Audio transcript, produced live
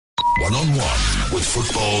One-on-one with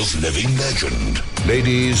football's living legend.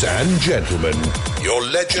 Ladies and gentlemen, your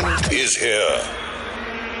legend is here.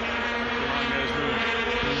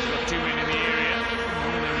 Two men in the area.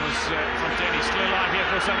 One of them was Fontaine. Still alive here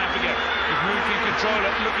for South Africa. With Moriri can control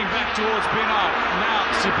it, looking back towards Pienaar.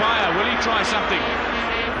 Now Sibaya, will he try something?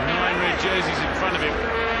 9 red jerseys in front of him.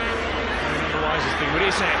 Not the wisest thing. What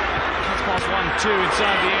do you say? Cuts past 1-2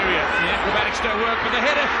 inside the area. The acrobatics don't work, but the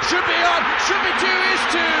header should be on. Should be 2,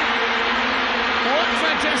 is 2. What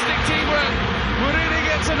fantastic teamwork. Moriri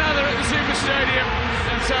gets another at the Super Stadium.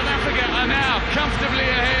 And South Africa are now comfortably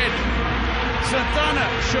ahead. Santana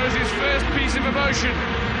shows his first piece of emotion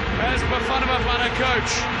as Bafana Bafana coach.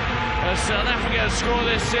 As South Africa score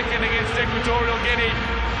their second against Equatorial Guinea.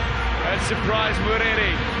 And surprise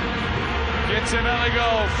Moriri gets another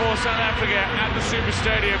goal for South Africa at the Super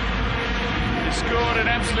Stadium. He scored an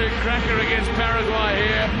absolute cracker against Paraguay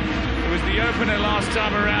here. It was the opener last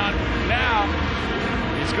time around. Now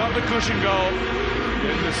he's got the cushion goal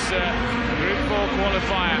in this Group 4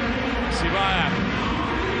 qualifier. Sibaya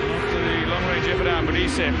after the long-range effort out, but he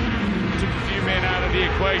said took a few men out of the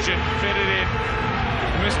equation, fed it in,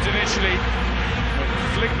 missed initially,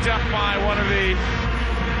 flicked up by one of the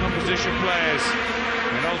opposition players,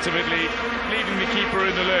 and ultimately leaving the keeper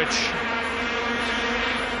in the lurch.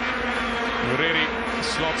 Moriri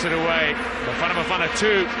slots it away. Bafana Bafana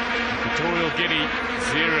 2, Equatorial Guinea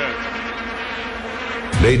 0.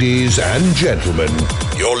 Ladies and gentlemen,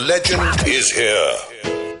 your legend is here.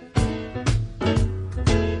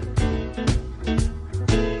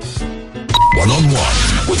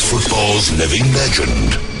 One-on-one with football's living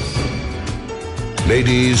legend.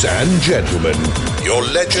 Ladies and gentlemen, your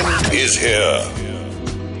legend is here.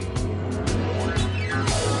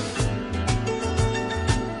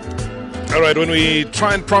 All right, when we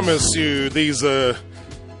try and promise you these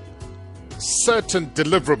certain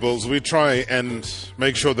deliverables, we try and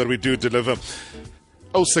make sure that we do deliver.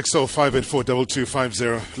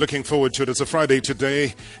 060-584-2250. Looking forward to it. It's a Friday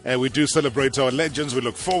today, and we do celebrate our legends. We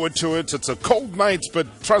look forward to it. It's a cold night, but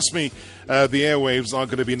trust me, the airwaves are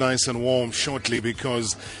going to be nice and warm shortly,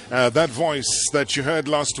 because that voice that you heard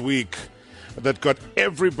last week that got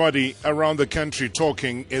everybody around the country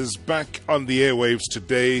talking is back on the airwaves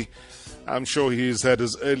today. I'm sure he's had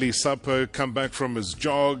his early supper, come back from his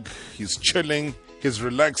jog, he's chilling, he's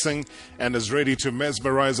relaxing, and is ready to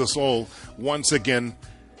mesmerize us all once again.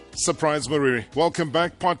 Surprise Moriri. Welcome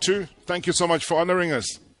back, part 2. Thank you so much for honoring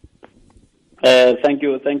us. Thank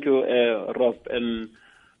you, Rob, and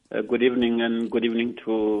good evening, and good evening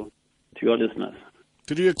to your listeners.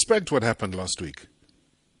 Did you expect what happened last week?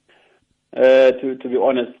 To be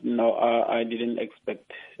honest, no, I didn't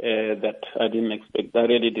expect that. I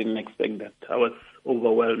really didn't expect that. I was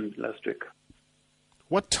overwhelmed last week.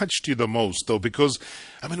 What touched you the most, though? Because,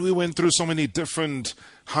 I mean, we went through so many different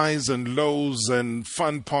highs and lows and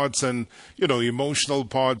fun parts and, emotional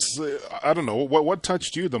parts. I don't know. What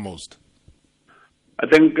touched you the most? I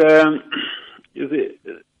think, you see,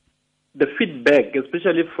 the feedback,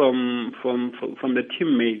 especially from the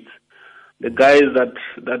teammates, the guys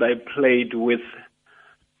that I played with,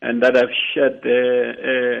 and that I've shared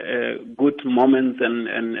good moments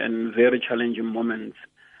and very challenging moments,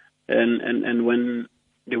 and when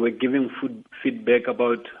they were giving feedback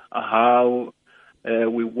about how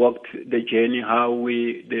we walked the journey, how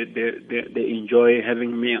they enjoy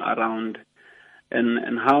having me around,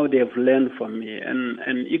 and how they have learned from me,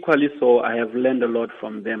 and equally so, I have learned a lot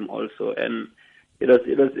from them also, and it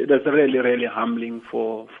was really, really humbling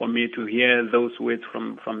for me to hear those words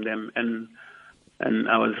from them, and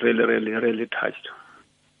I was really, really, really touched.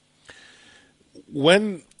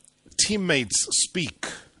 When teammates speak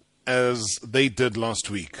as they did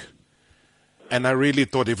last week, and I really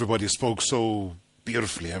thought everybody spoke so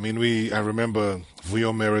beautifully. I mean, I remember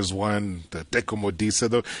Vuyo Mera's one, the Teko Modise,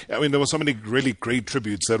 though. I mean, there were so many really great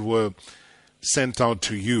tributes that were sent out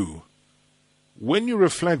to you. When you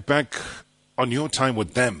reflect back on your time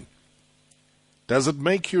with them, does it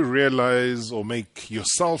make you realize, or make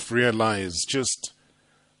yourself realize, just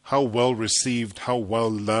how well received, how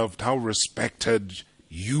well loved, how respected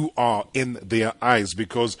you are in their eyes?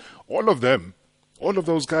 Because all of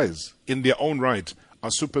those guys in their own right are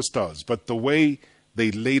superstars, but the way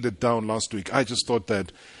they laid it down last week, I just thought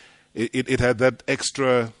that it had that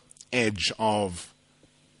extra edge of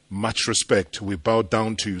much respect. We bowed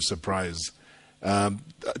down to you, surprise.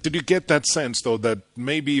 Did you get that sense, though, that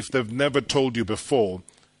maybe if they've never told you before,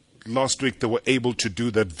 last week they were able to do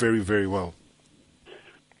that very, very well?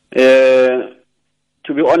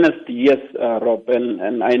 To be honest, yes, Rob,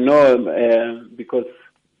 and I know because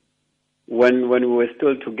when we were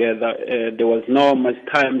still together, there was not much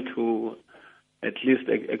time to at least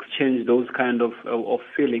exchange those kind of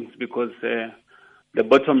feelings, because the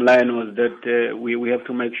bottom line was that we have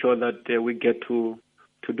to make sure that we get to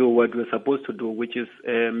do what we're supposed to do, which is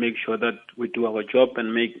make sure that we do our job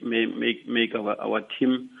and make our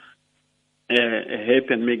team happy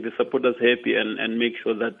and make the supporters happy, and make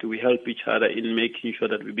sure that we help each other in making sure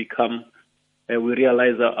that we become, we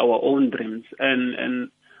realize our own dreams. And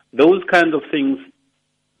those kind of things,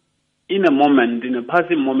 in a moment, in a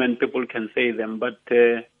passing moment, people can say them, but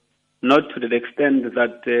not to the extent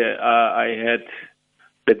that I had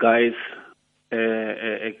the guys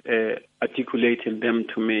articulating them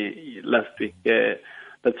to me last week.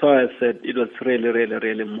 That's why I said it was really, really,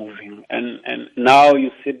 really moving. And now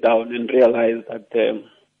you sit down and realize that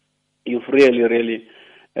you've really, really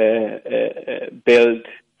built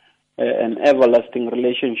an everlasting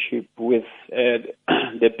relationship with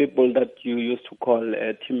the people that you used to call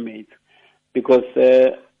teammates. Because,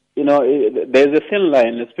 there's a thin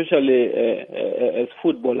line, especially as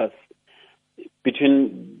footballers,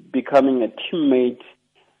 between becoming a teammate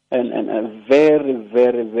and a very,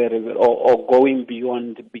 very, very, or going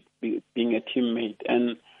beyond being a teammate.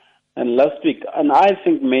 And last week, and I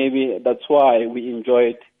think maybe that's why we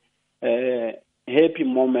enjoyed happy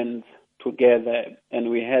moments together, and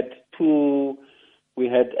we had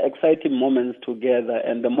exciting moments together,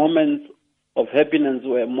 and the moments of happiness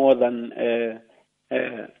were more than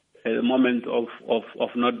a moment of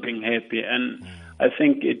not being happy. And I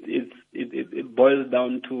think it boils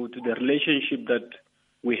down to the relationship that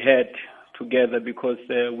we had together, because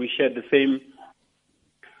we shared the same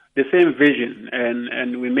vision,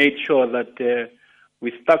 and we made sure that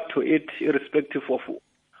we stuck to it, irrespective of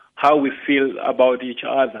how we feel about each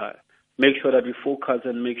other. Make sure that we focus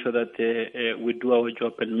and make sure that we do our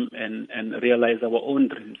job and realize our own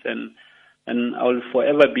dreams. And I will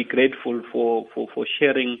forever be grateful for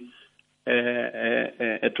sharing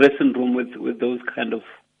a dressing room with those kind of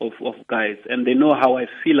guys, and they know how I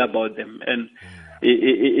feel about them. And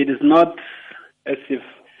it is not as if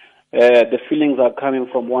the feelings are coming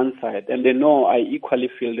from one side, and they know I equally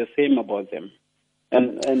feel the same about them.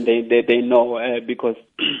 And they know, because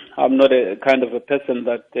I'm not a kind of a person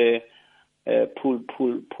that pull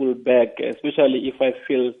back, especially if I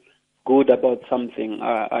feel good about something.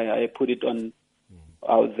 I put it on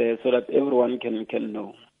out there so that everyone can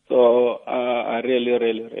know. So I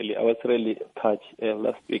was really touched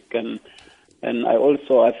last week, and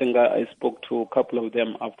I think I spoke to a couple of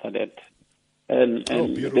them after that. And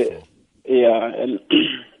beautiful. And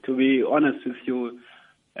to be honest with you,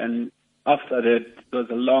 and after that, there was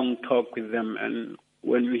a long talk with them, and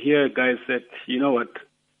when we hear guys said, you know what,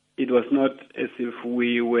 it was not as if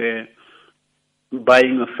we were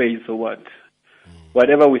buying a face or what.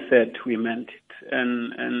 Whatever we said, we meant it.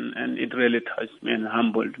 And it really touched me and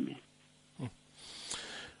humbled me.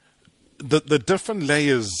 The different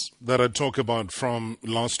layers that I talk about from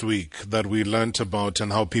last week that we learnt about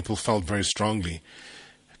and how people felt very strongly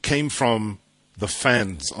came from the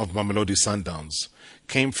fans of Mamelodi Sundowns,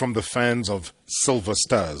 came from the fans of Silver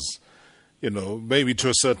Stars, maybe to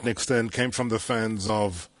a certain extent came from the fans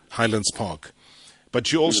of Highlands Park.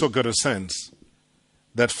 But you also got a sense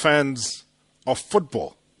that fans of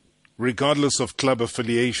football, regardless of club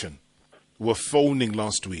affiliation, were phoning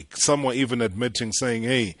last week. Some were even admitting, saying,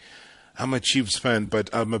 hey, I'm a Chiefs fan, but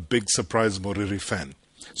I'm a big Surprise Moriri fan.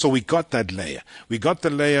 So we got that layer. We got the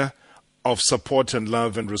layer of support and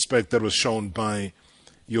love and respect that was shown by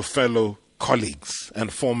your fellow colleagues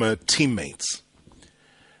and former teammates.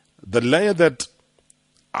 The layer that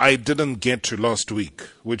I didn't get to last week,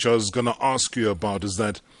 which I was going to ask you about, is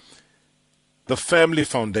that the family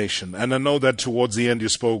foundation. And I know that towards the end you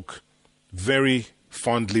spoke very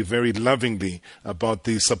fondly, very lovingly about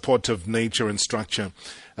the supportive nature and structure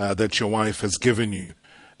that your wife has given you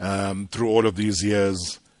through all of these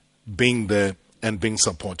years, being there and being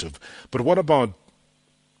supportive. But what about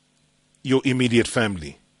your immediate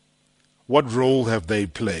family? What role have they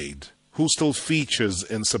played? Who still features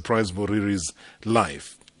in Surprise Moriri's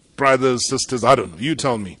life? Brothers, sisters, I don't know. You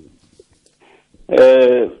tell me.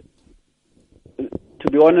 To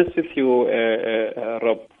be honest with you,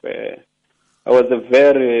 Rob, I was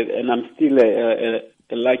and I'm still a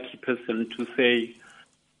lucky person to say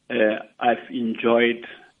I've enjoyed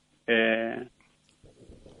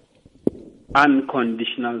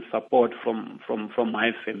unconditional support from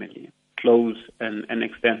my family, close and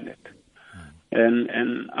extended.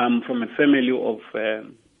 And I'm from a family of,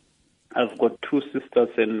 I've got 2 sisters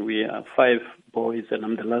and we are 5 boys, and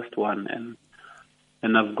I'm the last one.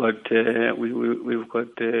 And I've got,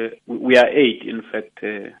 we are 8, in fact,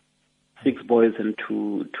 6 boys and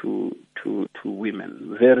two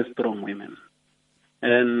women, very strong women.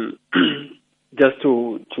 And just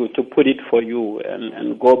to put it for you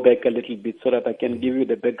and go back a little bit so that I can give you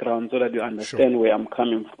the background so that you understand where I'm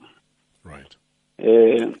coming from. Right.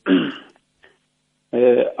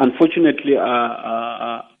 Unfortunately,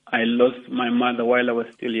 I lost my mother while I was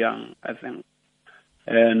still young, I think.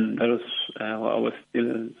 And that was, I was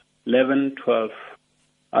still 11, 12,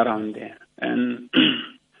 around there. And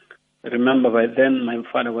remember, by then my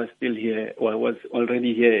father was still here, or was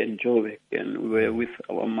already here in Joburg, and we were with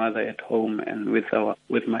our mother at home and with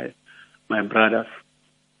my brothers.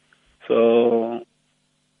 So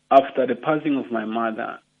after the passing of my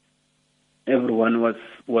mother, everyone was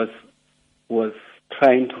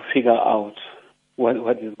trying to figure out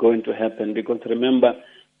what is going to happen, because remember,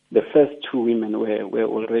 the first 2 women were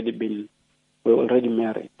already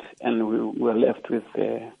married, and we were left with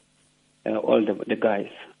all the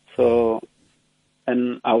guys. So,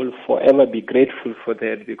 and I will forever be grateful for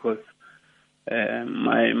that, because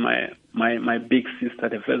my big sister,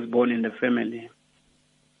 the firstborn in the family,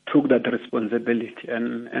 took that responsibility,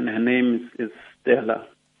 and her name is Stella.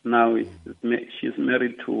 Now she's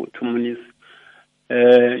married to Muniz.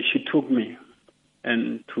 She took me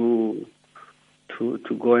and to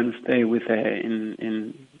go and stay with her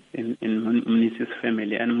in Muniz's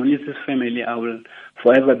family. And Muniz's family, I will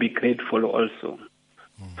forever be grateful also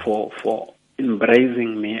for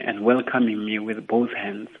embracing me and welcoming me with both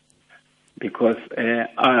hands. Because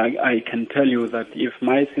I can tell you that if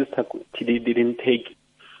my sister didn't take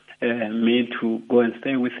me to go and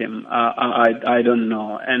stay with him, I don't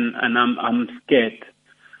know, and I'm scared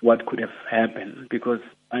what could have happened, because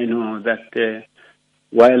I know that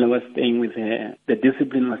while I was staying with her, the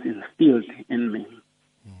discipline was instilled in me,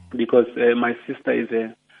 because my sister is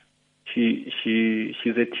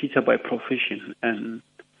she's a teacher by profession, and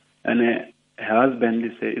her husband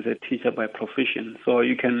is a teacher by profession. So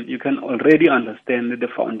you can already understand the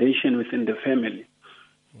foundation within the family.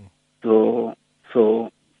 So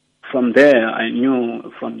from there, I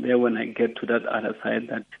knew from there when I get to that other side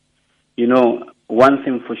that, one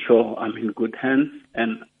thing for sure, I'm in good hands,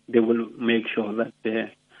 and they will make sure that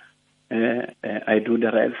I do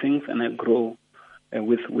the right things and I grow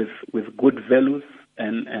with good values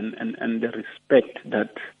and the respect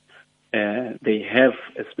that they have,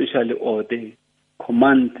 especially, or they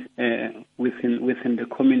command within the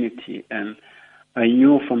community. And I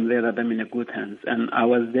knew from there that I'm in a good hands, and I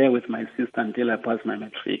was there with my sister until I passed my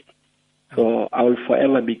matric. So I will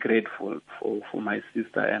forever be grateful for my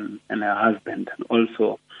sister and her husband, and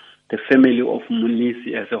also the family of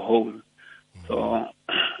Munisi as a whole. So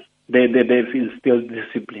they've instilled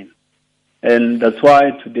discipline. And that's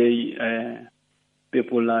why today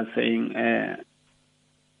people are saying,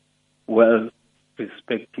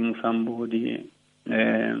 respecting somebody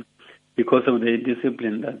because of the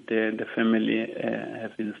discipline that the family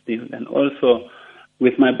have instilled. And also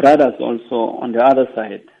with my brothers also on the other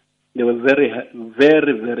side, they were very,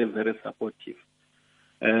 very, very, very supportive,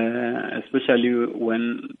 especially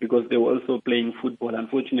because they were also playing football.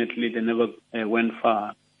 Unfortunately, they never went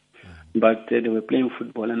far, but they were playing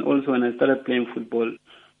football. And also when I started playing football,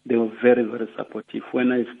 they were very, very supportive.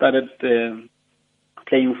 When I started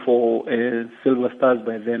playing for Silver Stars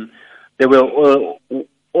by then, they were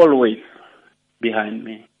always behind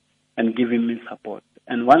me and giving me support.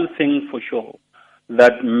 And one thing for sure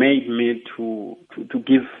that made me to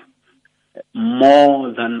give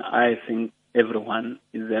more than I think everyone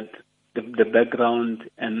is that the background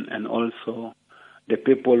and also the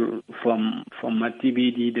people from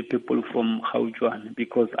Matibidi, the people from Gauteng,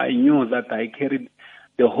 because I knew that I carried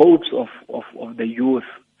the hopes of the youth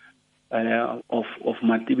of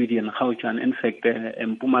Matibidi and Gauteng, in fact,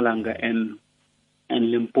 Mpumalanga and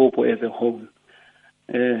Limpopo as a whole,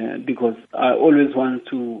 because I always want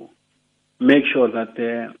to make sure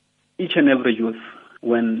that each and every youth,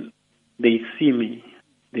 when they see me,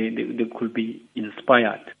 they could be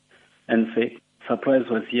inspired and say, Surprise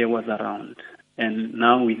was around, and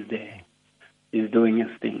now he's there, he's doing his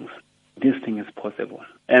things. This thing is possible.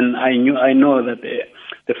 And I know that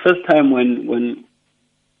the first time when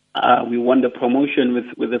we won the promotion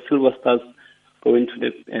with the Silver Stars going to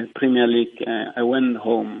the Premier League, I went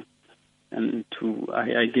home and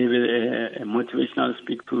I gave a motivational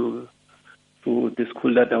speech to the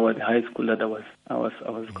school that the high school that I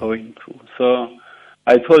was going to. So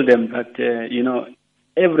I told them that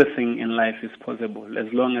everything in life is possible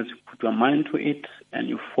as long as you put your mind to it and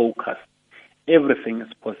you focus. Everything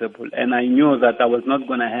is possible. And I knew that I was not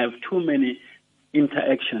going to have too many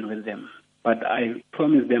interaction with them, but I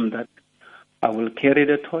promised them that I will carry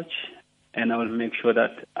the torch and I will make sure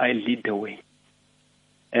that I lead the way.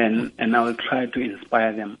 And I will try to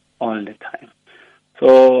inspire them all the time.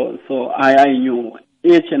 So I knew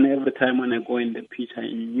each and every time when I go in the pitch, I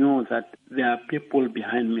knew that there are people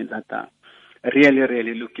behind me that are really,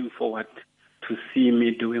 really looking forward to see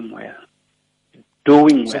me doing well. So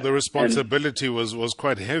the responsibility was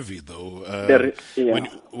quite heavy, though.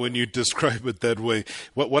 When you describe it that way,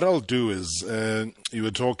 what I'll do is, you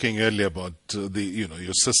were talking earlier about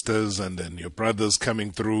your sisters and then your brothers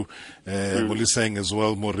coming through. Muli saying as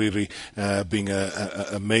well, Moriri being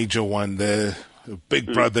a major one there, a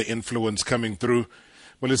big brother influence coming through.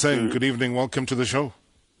 Muli saying, good evening, welcome to the show.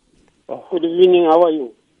 Oh, good evening, how are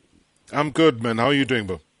you? I'm good, man. How are you doing,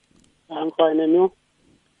 bro? I'm fine, and you?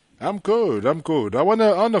 I'm good. I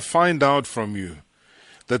wanna find out from you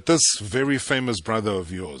that this very famous brother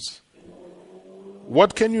of yours,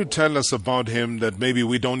 what can you tell us about him that maybe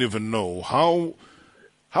we don't even know? How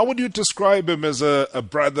would you describe him as a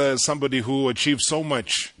brother, as somebody who achieved so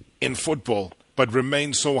much in football but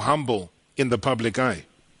remained so humble in the public eye?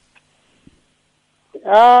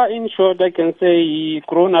 In short, I can say he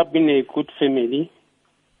grown up in a good family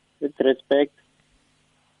with respect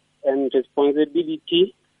and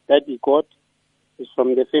responsibility that he got is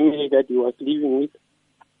from the family that he was living with.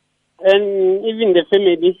 And even the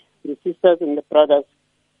family, the sisters and the brothers,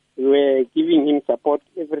 were giving him support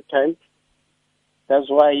every time. That's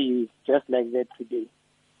why he's just like that today.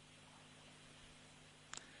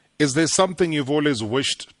 Is there something you've always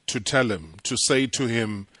wished to tell him, to say to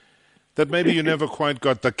him, that maybe you never quite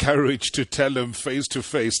got the courage to tell him face to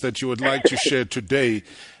face, that you would like to share today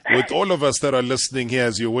with all of us that are listening here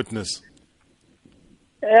as your witness?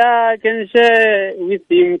 Yeah, I can share with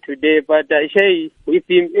him today, but I share with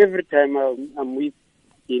him every time I'm with.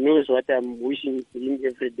 He knows what I'm wishing for him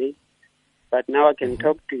every day. But now I can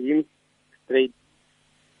talk to him straight.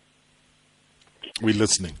 We're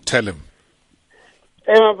listening. Tell him.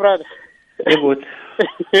 Hey, my brother. Hey, good.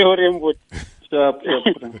 Sharp.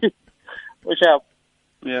 What's up?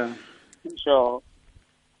 Yeah. Sure.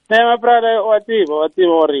 Hey, my brother, what's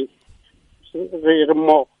worry?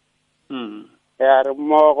 More.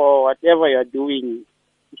 More whatever you're doing,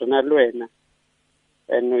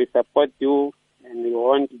 and we support you, and we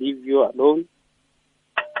won't leave you alone.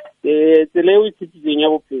 The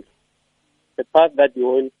path that you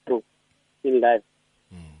went through in life,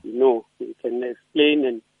 you can explain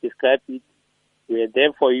and describe it. We are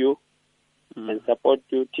there for you and support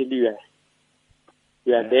you till you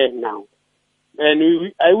are there now.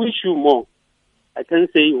 And I wish you more. I can't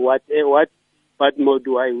say what more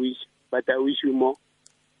do I wish, but I wish you more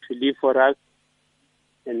to live for us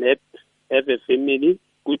and have a family,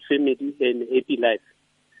 good family, and a happy life.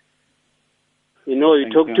 You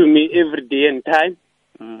talk to me every day and time.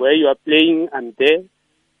 Where you are playing, I'm there.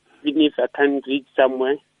 Even if I can't reach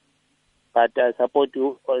somewhere, but I support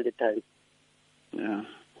you all the time. Yeah.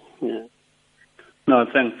 No,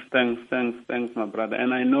 thanks, my brother.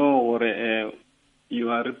 And I know you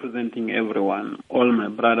are representing everyone, all my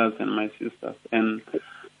brothers and my sisters. And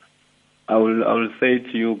I will say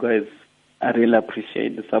to you guys, I really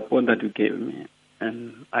appreciate the support that you gave me.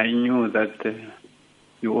 And I knew that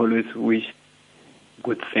you always wish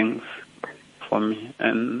good things for me.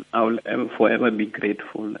 And I will forever be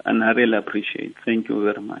grateful. And I really appreciate. Thank you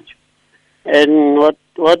very much. And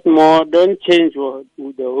what more, don't change the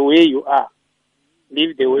way you are.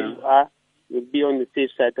 Live the way you are. You'll be on the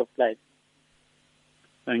safe side of life.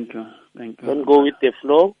 Thank you. Don't go with the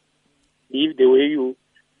flow. Live the way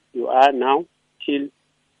you are now till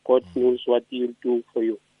God knows what He'll do for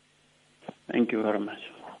you. Thank you very much.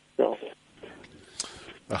 So.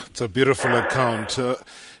 It's a beautiful account.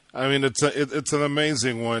 I mean, it's an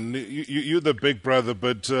amazing one. You're the big brother,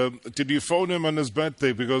 but did you phone him on his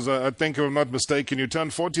birthday? Because I think, if I'm not mistaken, you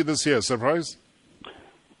turned 40 this year. Surprise?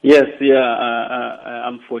 Yes, yeah.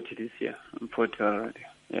 I'm 40 this year. I'm 40 already.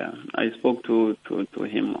 Yeah, I spoke to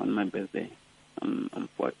him on my birthday. I'm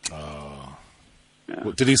 40. Oh. Yeah.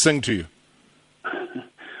 Well, did he sing to you?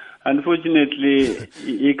 Unfortunately,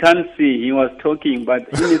 he can't see. He was talking, but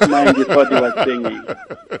in his mind he thought he was singing.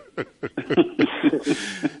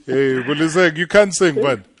 Hey, Bulizek, you can't sing,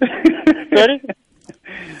 bud. Sorry?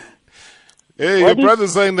 Hey, your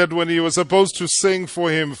brother's saying that when he was supposed to sing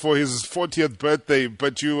for him for his 40th birthday,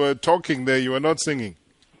 but you were talking there, you were not singing.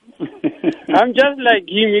 I'm just like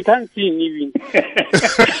him, he can't sing even.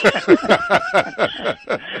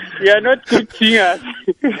 We are not good singers.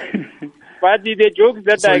 But the jokes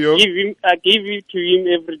that I give it to him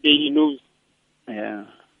every day, he knows. Yeah.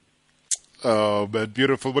 Oh, man,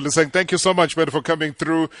 beautiful. Well, listen, thank you so much, man, for coming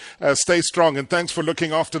through. Stay strong, and thanks for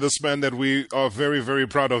looking after this man that we are very, very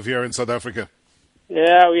proud of here in South Africa.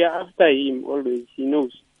 Yeah, we are after him always. He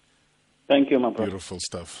knows. Thank you, my brother. Beautiful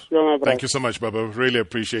stuff. Sure, my brother. Thank you so much, Baba. Really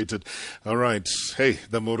appreciate it. All right. Hey,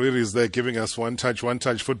 the Moriri is there giving us one touch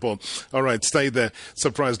football. All right, stay there.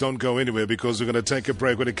 Surprise, don't go anywhere because we're going to take a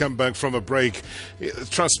break. When we come back from a break,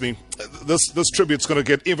 trust me, this tribute's going to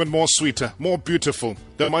get even more sweeter, more beautiful.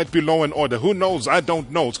 There might be law and order. Who knows? I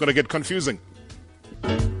don't know. It's going to get confusing.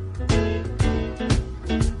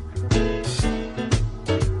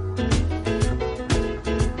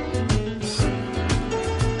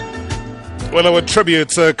 Well, our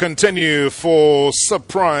tributes continue for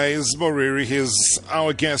Surprise Moriri. He's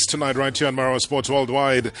our guest tonight right here on Marawa Sport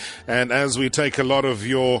Worldwide. And as we take a lot of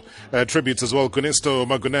your tributes as well, Kunisto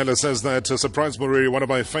Magunela says that Surprise Moriri, one of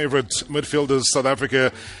my favorite midfielders South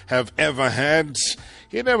Africa have ever had.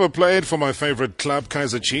 He never played for my favorite club,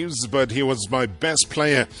 Kaizer Chiefs, but he was my best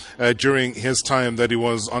player during his time that he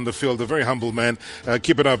was on the field. A very humble man.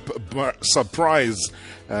 Keep it up. Surprise.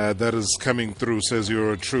 That is coming through, says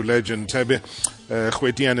you're a true legend. Tebe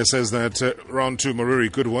Khwetiane says that round 2, Moriri,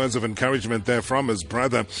 good words of encouragement there from his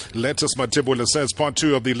brother. Letus Matibula says part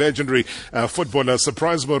 2 of the legendary footballer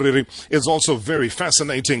Surprise Moriri is also very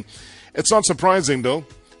fascinating. It's not surprising though.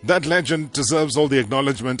 That legend deserves all the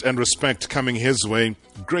acknowledgement and respect coming his way.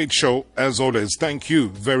 Great show as always. Thank you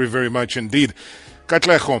very, very much indeed.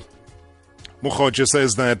 Katlecho Mukhoje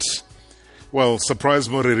says that, well, Surprise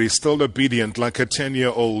Moriri, still obedient like a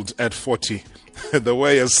 10-year-old at 40. The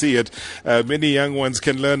way I see it, many young ones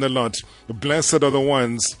can learn a lot. Blessed are the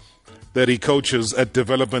ones that he coaches at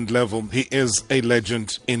development level. He is a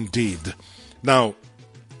legend indeed. Now,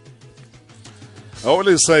 I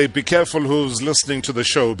always say be careful who's listening to the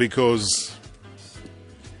show because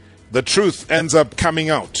the truth ends up coming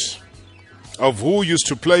out of who used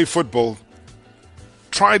to play football,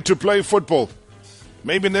 tried to play football,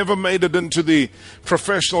 maybe never made it into the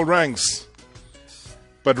professional ranks,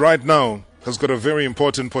 but right now has got a very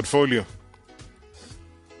important portfolio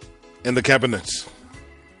in the cabinet.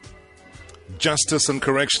 Justice and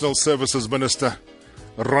Correctional Services Minister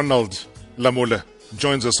Ronald Lamula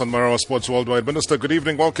joins us on Marawa Sports Worldwide. Minister, good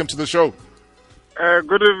evening. Welcome to the show.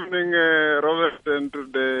 Good evening, Robert, and to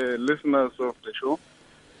the listeners of the show.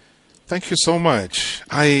 Thank you so much.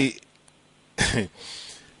 I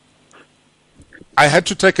had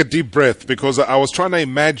to take a deep breath because I was trying to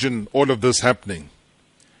imagine all of this happening.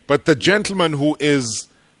 But the gentleman who is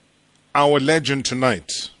our legend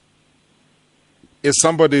tonight is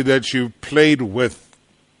somebody that you played with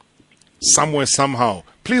somewhere, somehow.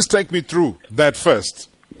 Please take me through that first.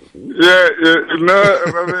 Yeah,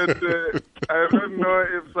 Robert, I don't know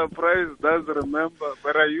if Surprise does remember,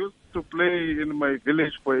 but I used to play in my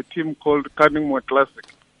village for a team called Canningmore Classic.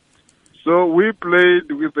 So we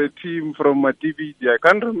played with a team from Matibidi. I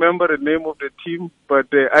can't remember the name of the team, but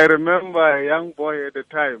I remember a young boy at the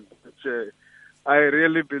time, which I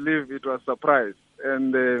really believe it was Surprise.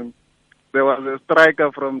 And there was a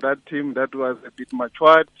striker from that team that was a bit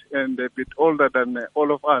matured and a bit older than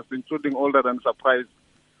all of us, including older than Surprise,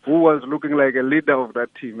 who was looking like a leader of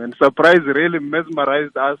that team. And Surprise really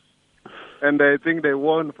mesmerized us. And I think they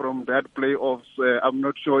won from that playoffs. I'm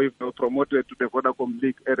not sure if they were promoted to the Vodacom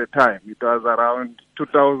League at the time. It was around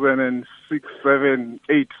 2006, 7,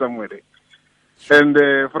 8, somewhere there. And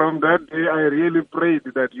from that day, I really prayed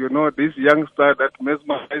that, this youngster that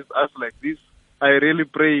mesmerized us like this, I really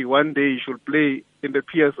pray one day he should play in the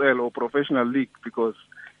PSL or professional league, because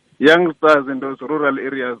youngsters in those rural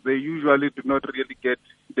areas, they usually do not really get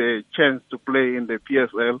the chance to play in the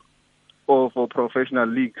PSL or for professional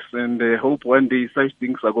leagues, and I hope one day such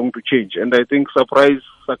things are going to change. And I think Surprise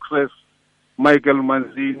success, Michael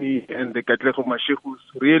Manzini and the Katlego Mashikus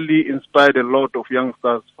really inspired a lot of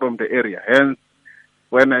youngsters from the area. Hence,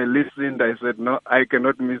 when I listened, I said, no, I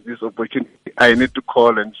cannot miss this opportunity. I need to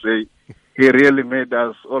call and say, he really made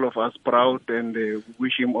us, all of us, proud, and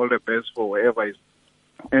wish him all the best for wherever he's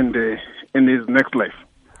in his next life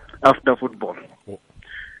after football.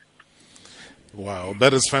 Wow,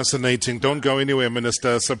 that is fascinating. Don't go anywhere,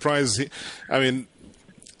 Minister. Surprise. I mean,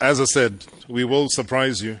 as I said, we will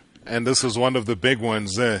surprise you. And this is one of the big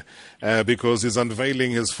ones there because he's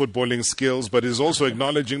unveiling his footballing skills, but he's also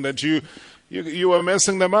acknowledging that you are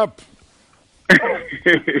messing them up.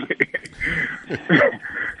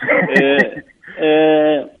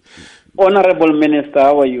 Honorable Minister,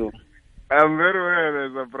 how are you? I'm very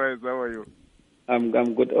well, Surprise. How are you? I'm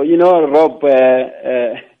good. Rob,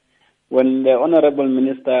 when the Honorable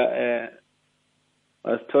Minister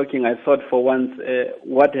was talking, I thought for once,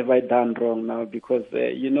 what have I done wrong now? Because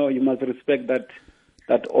you must respect that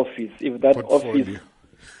office. If that Portfolio. office,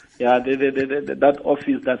 that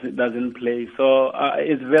office doesn't play. So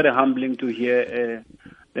it's very humbling to hear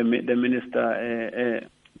the minister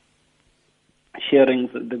sharing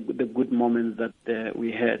the good moments that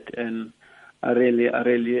we had, and I really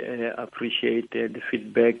appreciate the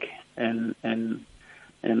feedback and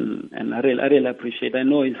I really appreciate. I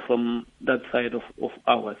know it's from that side of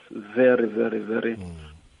ours, very, very, very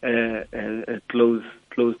close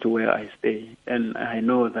to where I stay, and I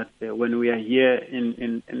know that when we are here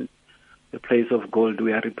in the place of gold,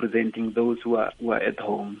 we are representing those who are at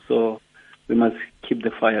home. So we must keep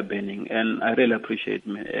the fire burning, and I really appreciate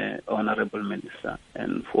Honorable Minister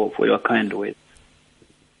and for your kind words.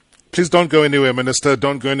 Please don't go anywhere, Minister.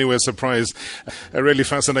 Don't go anywhere. Surprise. A really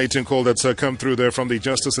fascinating call that's come through there from the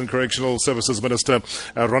Justice and Correctional Services Minister,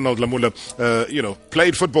 Ronald Lamula.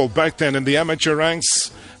 Played football back then in the amateur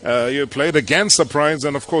ranks. You played against Surprise,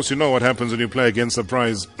 and of course, you know what happens when you play against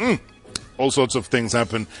Surprise. All sorts of things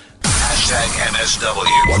happen.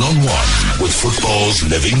 #MSW. One-on-one with football's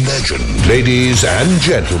living legend. Ladies and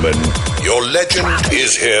gentlemen, your legend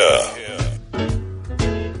is here.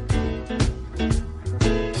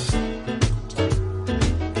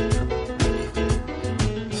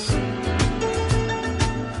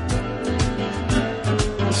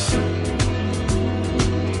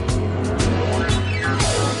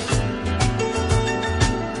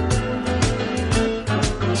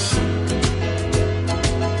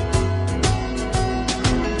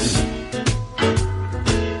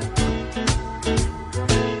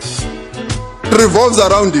 Revolves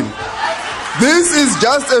around him. This is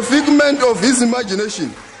just a figment of his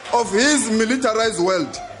imagination, of his militarized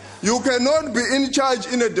world. You cannot be in charge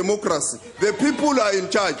in a democracy. The people are in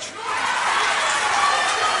charge.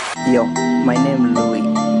 Yo, my name is Louis.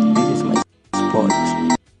 This is my sport.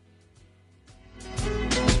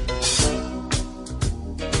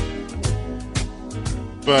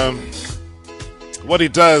 What he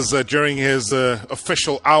does during his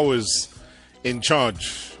official hours in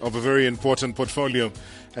charge of a very important portfolio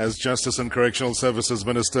as Justice and Correctional Services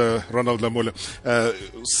Minister Ronald Lamula,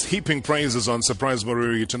 heaping praises on Surprise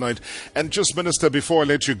Moriri tonight. And just, Minister, before I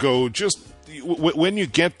let you go, just when you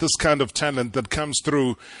get this kind of talent that comes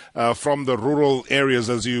through from the rural areas,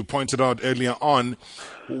 as you pointed out earlier on,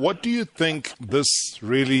 what do you think this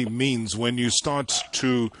really means when you start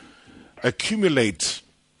to accumulate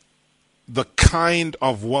the kind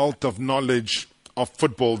of wealth of knowledge of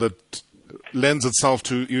football that lends itself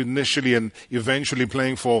to you initially and eventually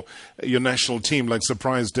playing for your national team like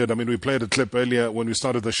Surprise did? I mean, we played a clip earlier when we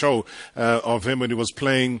started the show of him when he was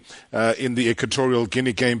playing in the Equatorial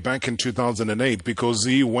Guinea game back in 2008, because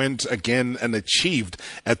he went again and achieved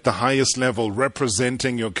at the highest level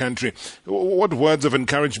representing your country. What words of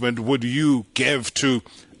encouragement would you give to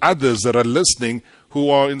others that are listening who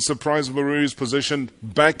are in Surprise Moriri's position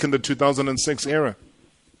back in the 2006 era?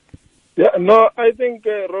 Yeah, no, I think,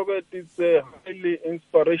 Robert, it's highly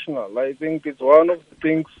inspirational. I think it's one of the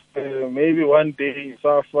things maybe one day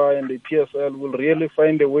SAFA and the PSL will really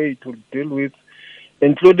find a way to deal with,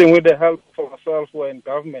 including with the help of ourselves who are in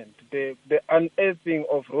government, the unearthing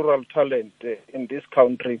of rural talent in this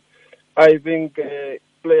country. I think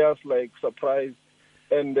players like Surprise,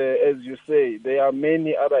 and as you say, there are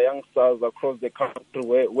many other youngsters across the country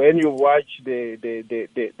where when you watch the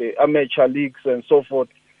amateur leagues and so forth,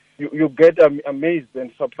 you get amazed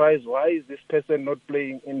and surprised. Why is this person not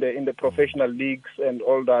playing in the professional leagues and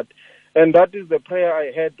all that? And that is the prayer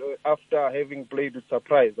I had after having played with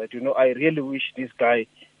Surprise, that, I really wish this guy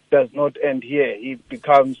does not end here. He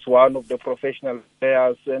becomes one of the professional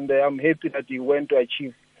players, and I'm happy that he went to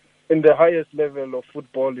achieve in the highest level of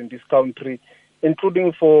football in this country,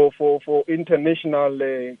 including for international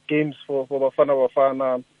games for Bafana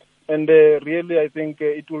Bafana. And really, I think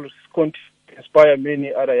it will continue inspire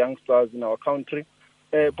many other youngsters in our country,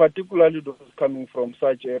 particularly those coming from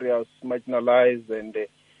such areas, marginalized, and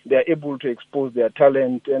they are able to expose their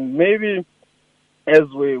talent. And maybe as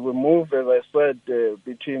we move, as I said,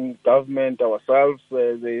 between government, ourselves,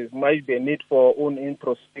 there might be a need for our own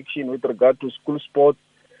introspection with regard to school sports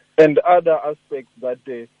and other aspects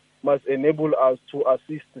that must enable us to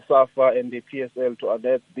assist the SAFA and the PSL to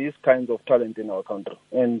adapt these kinds of talent in our country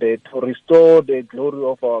and to restore the glory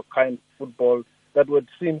of our kind of football that we've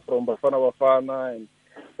seen from Bafana Bafana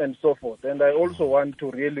and so forth. And I also want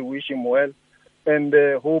to really wish him well and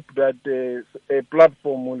hope that a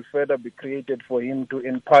platform will further be created for him to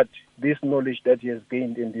impart this knowledge that he has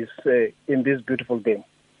gained in this beautiful game.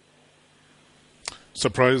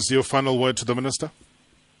 Surprise, your final word to the Minister?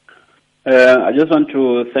 I just want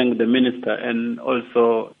to thank the minister and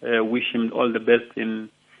also wish him all the best in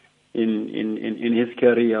his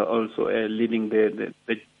career, also leading the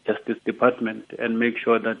Justice Department, and make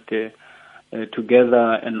sure that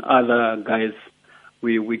together and other guys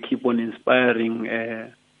we keep on inspiring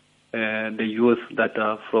the youth that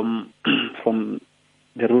are from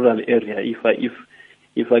the rural area.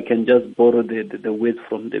 If I can just borrow the words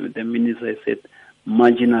from the minister, I said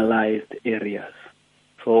marginalized areas.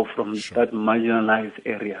 So from that marginalized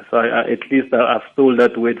area. So at least I've stole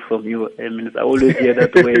that word from you. I mean, I always hear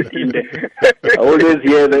that word I always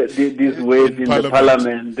hear these words in the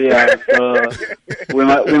parliament. Yeah. So we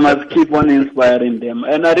must keep on inspiring them.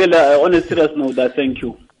 And on a serious note, I thank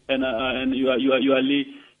you. And you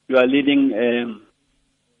are leading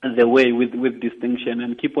the way with distinction,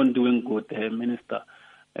 and keep on doing good, Minister.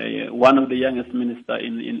 One of the youngest minister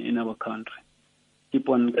in our country. Keep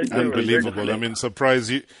on. Unbelievable. I mean, surprise.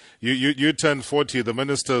 You turned 40. The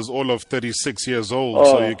minister is all of 36 years old.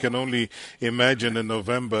 So you can only imagine in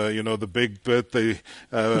November, the big birthday,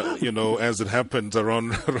 as it happens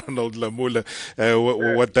around Ronald Lamula,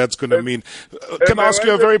 what that's going to mean. Can I ask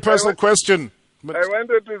you a very personal question? I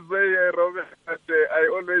wanted to say, Robert, that I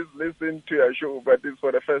always listen to your show, but it's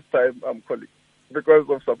for the first time I'm calling because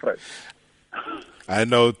of surprise. I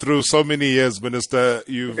know through so many years, Minister,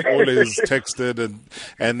 you've always texted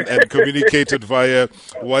and communicated via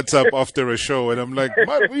WhatsApp after a show. And I'm like,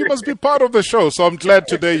 you must be part of the show. So I'm glad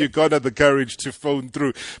today you got the courage to phone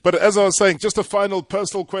through. But as I was saying, just a final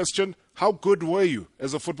personal question. How good were you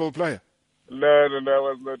as a football player? No, I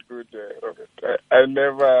was not good, Robert. I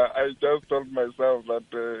just told myself that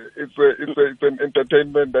it's an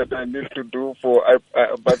entertainment that I need to do but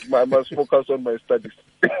I must focus on my studies.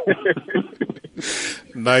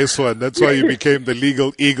 Nice one. That's why you became the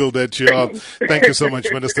legal eagle that you are. Thank you so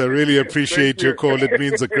much, Minister. I really appreciate your call. It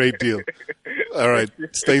means a great deal. All right.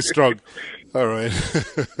 Stay strong. All right.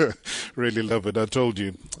 Really love it. I told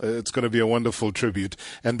you. It's going to be a wonderful tribute.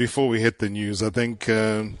 And before we hit the news, I think,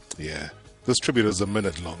 this tribute is a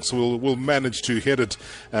minute long, so we'll manage to hit it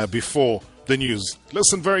before the news.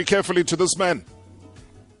 Listen very carefully to this man.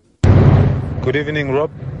 Good evening, Rob.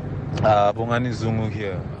 Bongani Zungu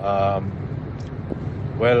here.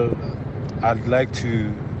 Well, I'd like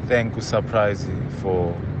to thank Usaprazi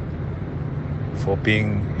for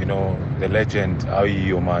being, the legend Ayi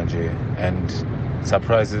Omanje, and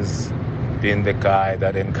Surprises being the guy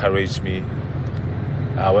that encouraged me.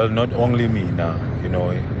 Well, not only me now,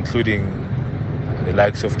 including the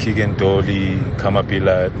likes of Keegan Dolly,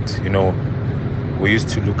 Kamapilat, we used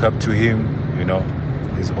to look up to him,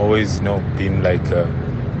 He's always, been like,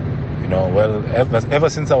 ever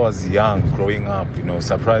since I was young, growing up,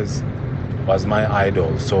 Surprise was my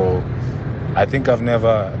idol. So I think I've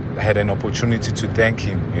never had an opportunity to thank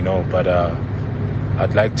him, but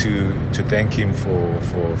I'd like to thank him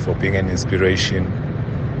for being an inspiration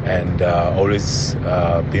and always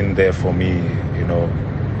been there for me,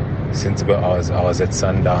 since I was at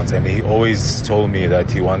Sundowns, and he always told me that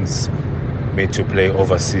he wants me to play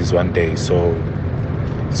overseas one day. So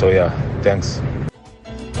yeah, thanks.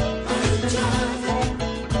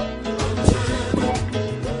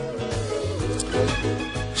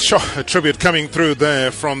 Sure, a tribute coming through there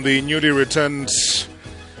from the newly returned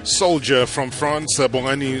soldier from France,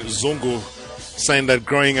 Bongani Zungu, saying that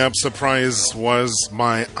growing up, Surprise was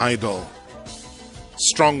my idol.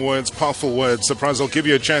 Strong words, powerful words. Surprise, I'll give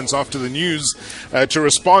you a chance after the news to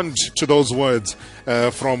respond to those words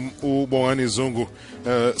from Bongani Zungu,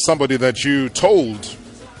 somebody that you told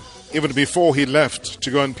even before he left to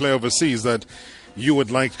go and play overseas that you would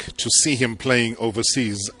like to see him playing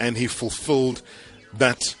overseas, and he fulfilled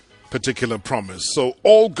that particular promise. So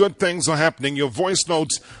all good things are happening. Your voice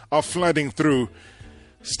notes are flooding through.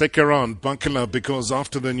 Stick around, buckle up, because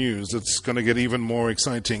after the news, it's going to get even more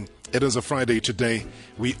exciting. It is a Friday today.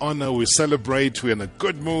 We honor, we celebrate, we're in a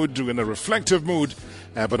good mood, we're in a reflective mood,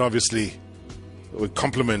 but obviously we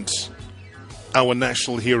compliment our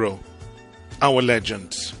national hero, our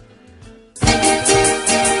legend.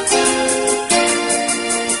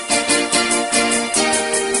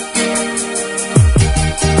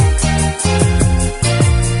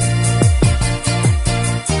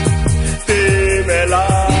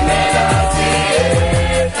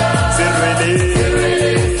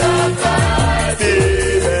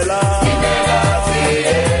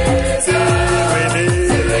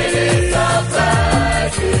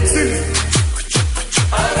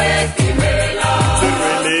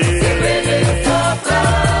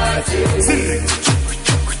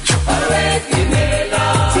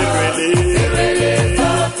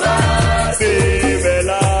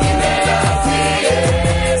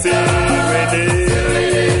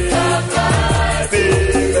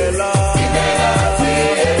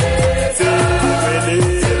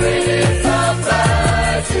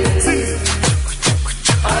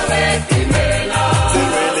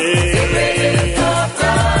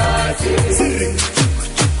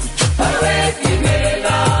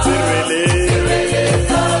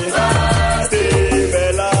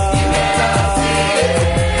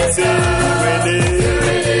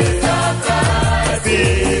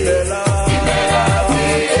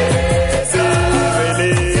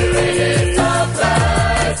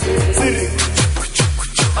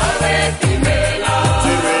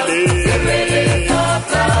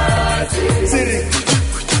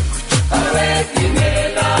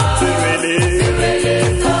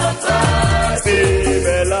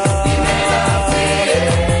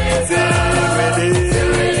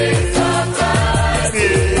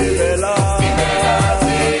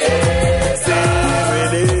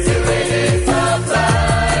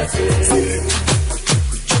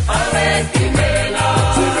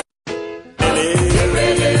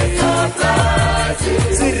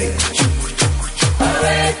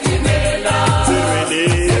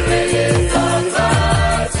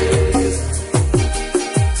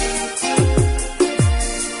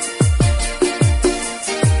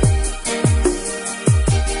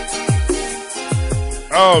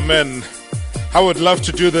 Oh man, I would love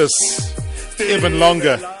to do this even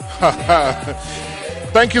longer.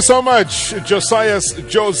 Thank you so much, Josias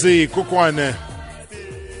Josie Kukwane.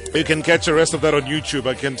 You can catch the rest of that on YouTube,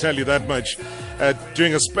 I can tell you that much.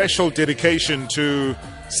 Doing a special dedication to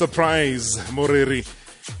Surprise Moriri.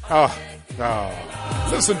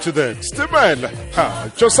 Listen to that. Stimela.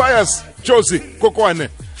 Josias Josie Kukwane.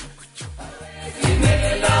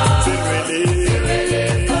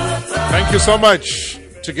 Thank you so much.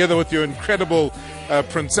 Together with your incredible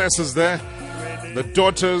princesses there. The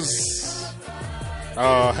daughters.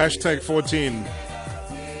 Hashtag 14.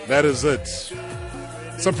 That is it.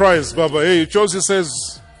 Surprise, Baba. Hey, Josie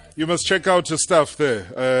says you must check out his stuff there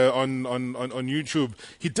on YouTube.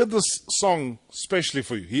 He did this song specially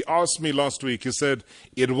for you. He asked me last week. He said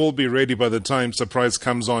it will be ready by the time Surprise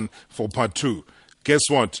comes on for part 2. Guess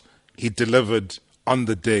what? He delivered on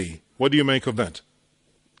the day. What do you make of that?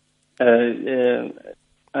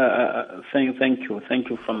 Thank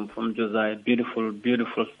you from Josiah.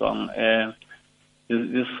 Beautiful song.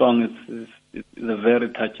 This song is a very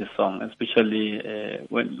touchy song, especially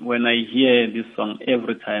when I hear this song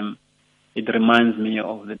every time. It reminds me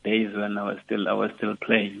of the days when I was still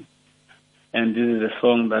playing, and this is a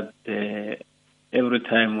song that every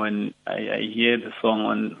time when I hear the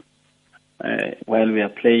song while we are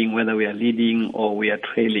playing, whether we are leading or we are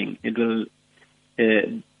trailing, it will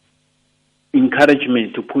encourage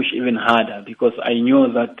me to push even harder, because I know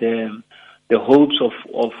that the hopes of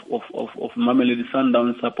Mamelodi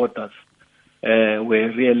Sundowns supporters were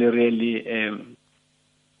really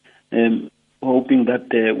hoping that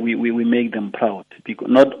we make them proud, because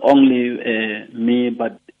not only me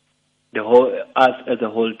but us as a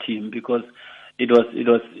whole team, because it's just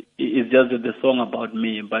the song about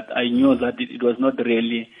me, but I knew that it was not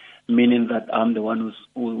really meaning that I'm the one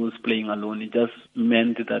who's playing alone. It just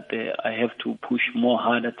meant that I have to push more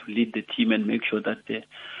harder to lead the team and make sure that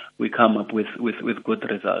we come up with good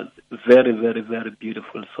results. Very, very, very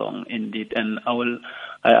beautiful song indeed. And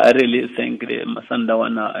I really thank the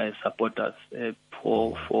Masandawana supporters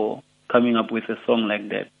for coming up with a song like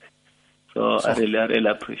that. So I really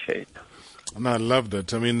appreciate it. And I love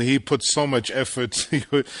that. I mean, he put so much effort.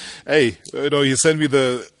 Hey, he sent me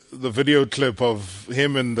the video clip of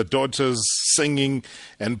him and the daughters singing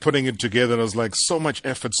and putting it together. I was like, so much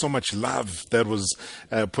effort, so much love that was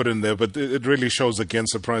put in there. But it really shows, again,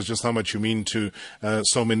 Surprise, just how much you mean to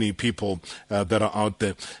so many people that are out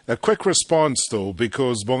there. A quick response, though,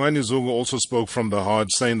 because Bongani Zungu also spoke from the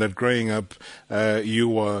heart, saying that growing up, you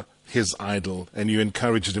were his idol and you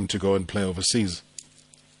encouraged him to go and play overseas.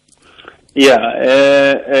 Yeah,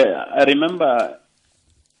 I remember.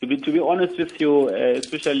 To be honest with you,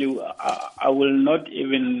 especially, I will not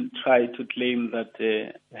even try to claim that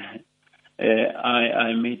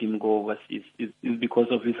I made him go overseas. It's because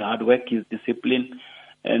of his hard work, his discipline,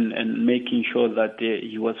 and making sure that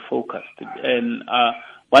he was focused. And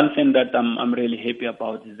one thing that I'm really happy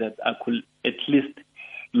about is that I could at least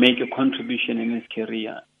make a contribution in his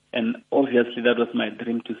career. And obviously, that was my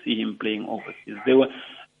dream, to see him playing overseas.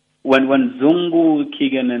 When Zungu,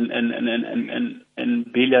 Keegan,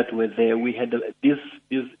 and Billiard were there, we had this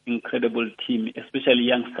incredible team, especially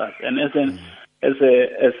youngsters. And as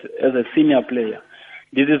a senior player,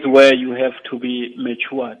 this is where you have to be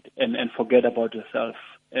matured and forget about yourself.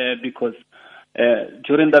 Because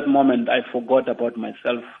during that moment, I forgot about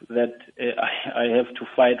myself, that I have to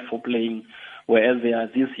fight for playing. Whereas there are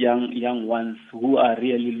these young ones who are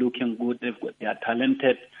really looking good, they are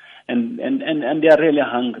talented. And they are really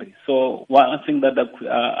hungry. So one thing that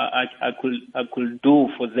I could do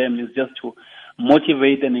for them is just to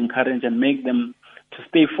motivate and encourage and make them to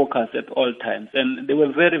stay focused at all times. And they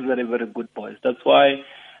were very, very, very good boys. That's why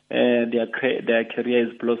their career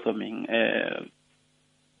is blossoming.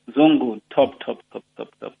 Zungu, top,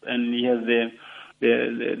 and he has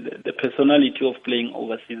the personality of playing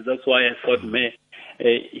overseas. That's why I thought,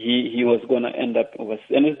 he was going to end up overseas,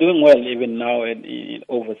 and he's doing well even now in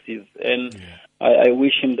overseas. And I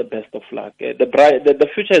wish him the best of luck. The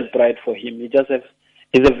future is bright for him.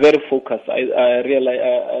 He's a very focused. I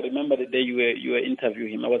remember the day you were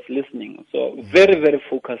interviewing him. I was listening. So very, very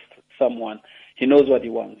focused someone. He knows what he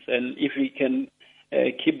wants, and if he can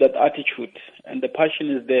keep that attitude and the passion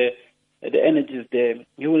is there, the energy is there,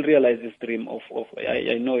 he will realize his dream of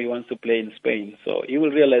I know he wants to play in Spain, so he will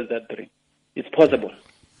realize that dream. It's possible.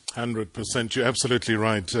 100%. You're absolutely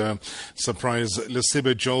right. Surprise.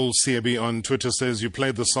 Lesibe Joel CAB on Twitter says, you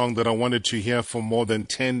played the song that I wanted to hear for more than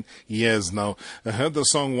 10 years now. I heard the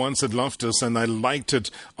song once at Loftus and I liked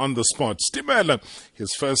it on the spot. Stimela.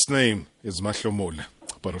 His first name is Mahlomole.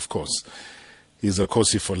 But of course, He's a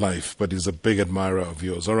Kosi for life, but he's a big admirer of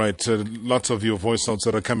yours. All right, lots of your voice notes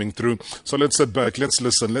that are coming through. So let's sit back, let's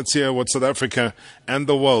listen, let's hear what South Africa and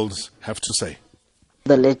the world have to say.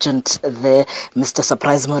 The legend there, Mr.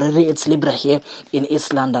 Surprise Moriri. It's Libra here in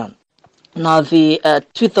East London. Now, the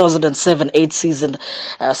 2007-8 season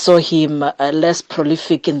saw him less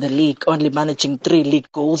prolific in the league, only managing 3 league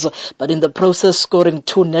goals, but in the process scoring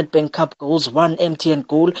 2 Nedbank Cup goals, 1 MTN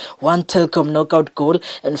goal, 1 Telkom knockout goal,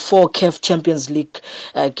 and 4 CAF Champions League,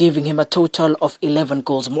 giving him a total of 11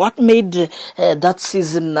 goals. What made that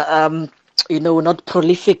season not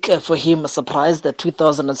prolific for him? A surprise, the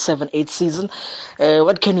 2007-8 season.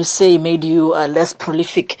 What can you say made you less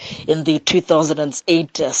prolific in the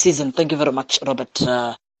 2008 season? Thank you very much, Robert.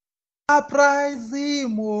 Surprise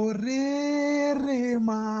Moriri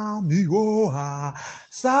mami oha,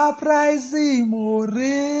 surprise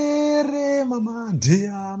Moriri mama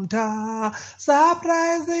diamta,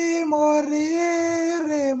 surprise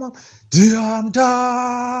Moriri mama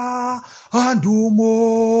diamta, andu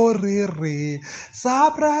Moriri,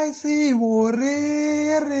 surprise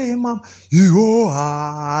Moriri mama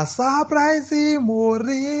oha, surprise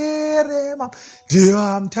Moriri mama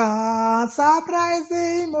diamta,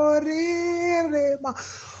 surprise Moriri.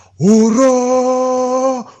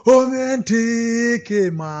 Uro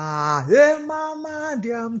omentike ma mama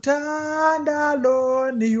ndiamtanda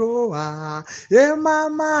loni yoa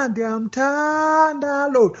mama ndiamtanda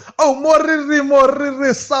loni. Oh,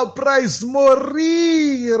 Moriri, surprise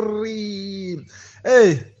Moriri.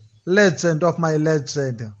 Hey, legend of my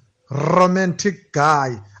legend, romantic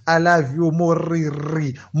guy. I love you,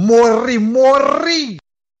 Moriri. Mori.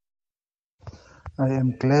 I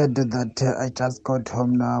am glad that I just got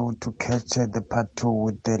home now to catch the part 2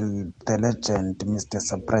 with the legend, Mr.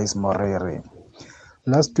 Surprise Moriri.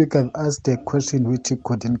 Last week I've asked a question which he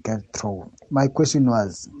couldn't get through. My question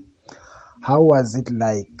was, how was it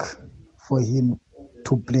like for him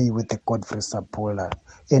to play with the Godfrey Sapola?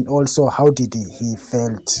 And also, how did he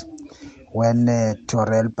felt when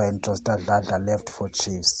Torelba and Trosta Dladla left for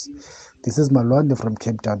Chiefs? This is Malonde from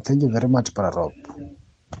Cape Town. Thank you very much, Rob.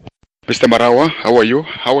 Mr. Marawa, how are you?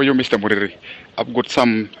 How are you, Mr. Moriri? I've got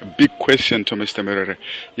some big question to Mr. Moriri.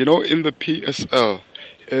 You know, in the PSL,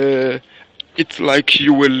 it's like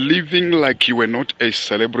you were living like you were not a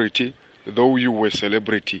celebrity, though you were a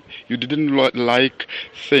celebrity. You didn't like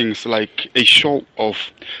things like a show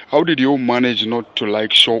off. How did you manage not to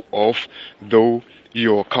like show off, though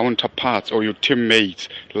your counterparts or your teammates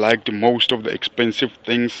liked most of the expensive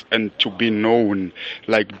things and to be known,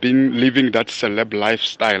 like living that celeb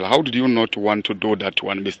lifestyle? How did you not want to do that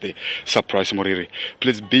one, Mr. Surprise Moriri?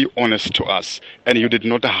 Please be honest to us, and you did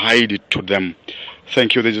not hide it to them.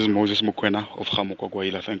 Thank you. This is Moses Mukwena of Hamoko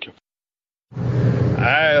Gwaila. Thank you.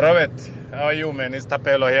 Hi, Robert. How are you, man? It's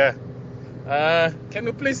Tapelo here. Can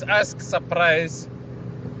you please ask Surprise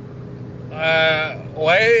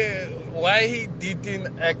why he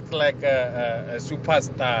didn't act like a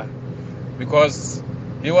superstar? Because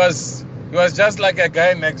he was just like a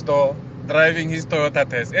guy next door driving his Toyota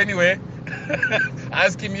Test. Anyway,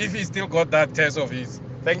 ask him if he still got that Test of his.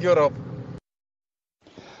 Thank you, Rob.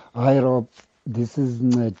 Hi, Rob. This is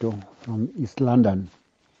Neto from East London.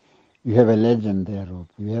 You have a legend there, Rob.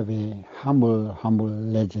 You have a humble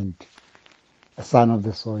legend, a son of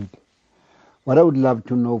the soil. What I would love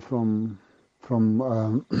to know from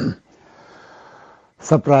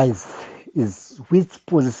Surprise is, which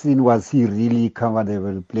position was he really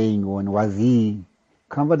comfortable playing on? Was he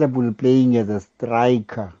comfortable playing as a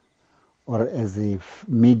striker or as a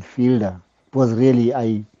midfielder? Because really,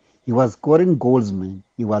 he was scoring goals, man.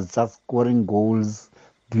 He was just scoring goals,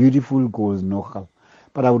 beautiful goals, no.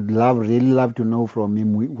 But I would really love to know from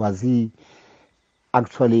him, was he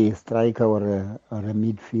actually a striker or a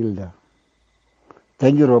midfielder?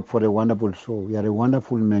 Thank you, Rob, for a wonderful show. You are a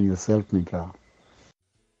wonderful man yourself, Mika.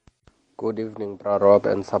 Good evening, Bra Rob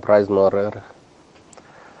and Surprise Moriri.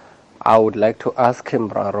 I would like to ask him,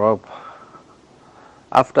 Bra Rob,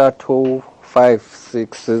 after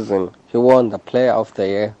 2005-06 season, he won the Player of the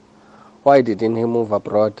Year. Why didn't he move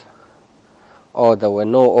abroad? Or there were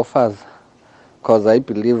no offers? Because I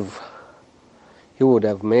believe he would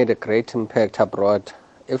have made a great impact abroad.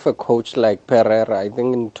 If a coach like Pereira, I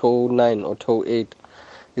think in 2009 or 2008,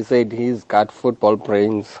 he said he's got football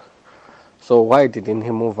brains. So why didn't he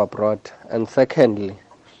move abroad? And secondly,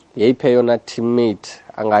 yeyiphi yona teammate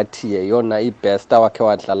angathi yeyona ibest awakhe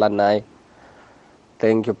wadlala naye?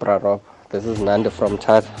 Thank you, Bra Rob. This is Nandi from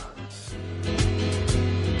Chad.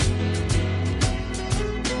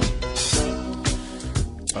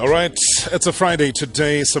 All right, it's a Friday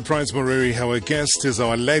today. Surprise Moriri, our guest, is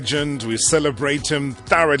our legend. We celebrate him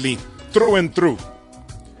thoroughly through and through.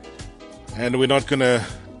 And we're not going to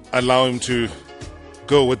allow him to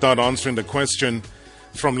go without answering the question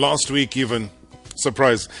from last week even.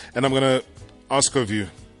 Surprise. And I'm going to ask of you,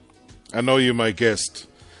 I know you're my guest,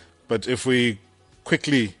 but if we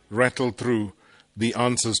quickly rattle through the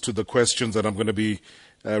answers to the questions that I'm going to be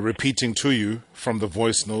repeating to you from the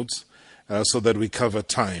voice notes so that we cover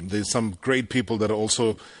time. There's some great people that are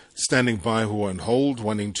also standing by who are on hold,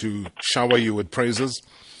 wanting to shower you with praises.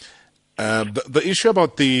 The issue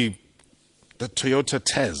about the Toyota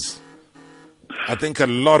Tez, I think a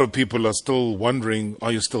lot of people are still wondering,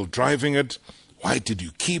 are you still driving it? Why did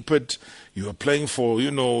you keep it? You were playing for,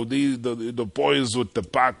 the boys with the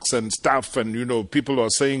bucks and stuff, and, people are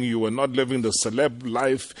saying you were not living the celeb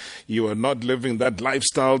life. You were not living that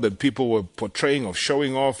lifestyle that people were portraying of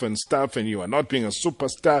showing off and stuff, and you are not being a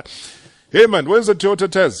superstar. Hey, man, where's the Toyota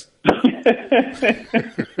Tez?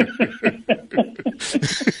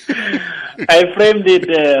 I framed it,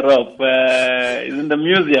 Rob. It's in the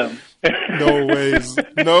museum. No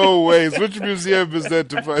ways. Which museum is that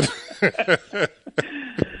to find?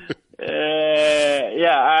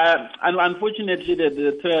 Unfortunately,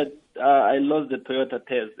 the Toyota, I lost the Toyota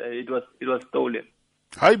Tez. It was stolen.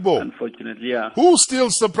 Hi-bo. Unfortunately, yeah. Who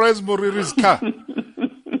steals Surprise Moriri's car?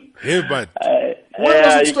 Hey, but when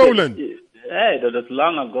was it stolen? It was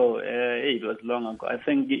long ago. I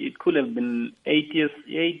think it could have been 8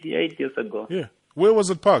 years ago. Yeah. Where was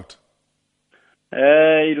it parked?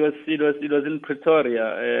 It was in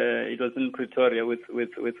Pretoria. It was in Pretoria with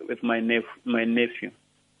my nephew.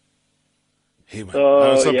 Hey, man.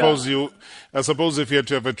 So, I suppose if you had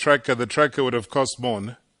to have a tracker, the tracker would have cost more.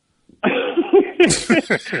 No?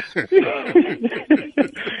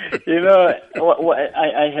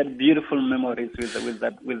 I had beautiful memories with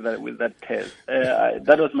that test.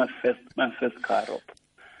 That was my first car up.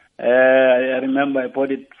 I remember I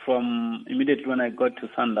bought it from immediately when I got to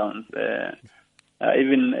Sundowns. I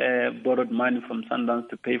even borrowed money from Sundowns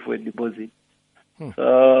to pay for a deposit.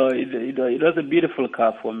 So it was a beautiful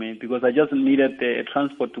car for me because I just needed a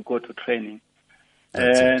transport to go to training.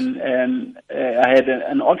 And I had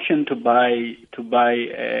an option to buy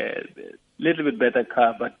a little bit better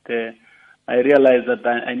car, but I realized that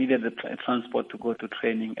I needed a transport to go to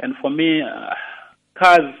training. And for me,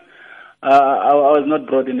 cars, I was not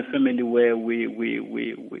brought in a family where we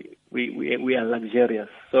are luxurious.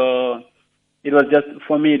 So it was just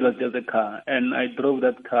a car, and I drove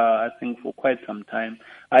that car, I think, for quite some time.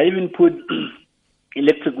 I even put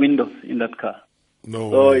electric windows in that car.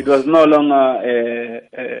 So it was no longer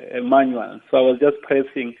a manual. So I was just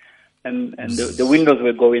pressing, and the windows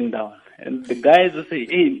were going down. And the guys would say,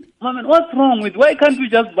 "Hey, man, what's wrong with? Why can't we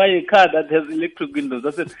just buy a car that has electric windows?"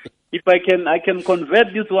 I said, "If I can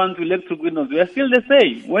convert this one to electric windows. We are still the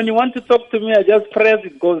same. When you want to talk to me, I just press,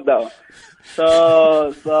 it goes down."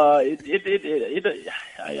 So I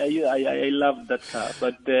love that car,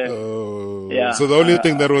 but yeah. So the only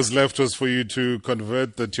thing that was left was for you to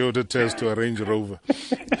convert the Toyota Tez to a Range Rover.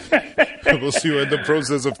 Because you were in the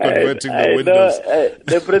process of converting the windows.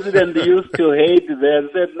 The president used to hate there.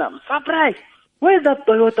 Said, "No, surprise! Where's that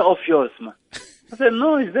Toyota of yours, man?" I said,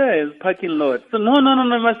 "No, it's there. It's parking lot." So no,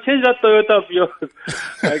 I must change that Toyota of yours.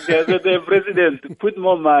 Okay, so the president put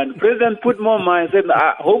more money. President put more money. Said,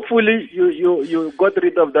 "Hopefully you got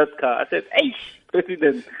rid of that car." I said, "Hey,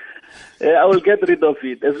 president, I will get rid of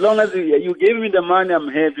it as long as you gave me the money. I'm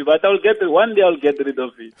happy, but one day I'll get rid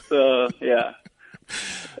of it." So yeah.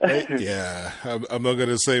 I'm not going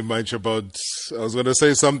to say much about. I was going to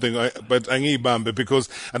say something, but Angi Bambe, because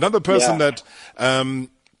another person that.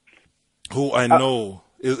 Who I know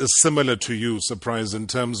is similar to you, Surprise, in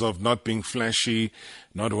terms of not being flashy,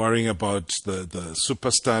 not worrying about the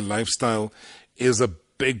superstar lifestyle, is a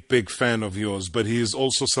big fan of yours. But he is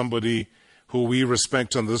also somebody who we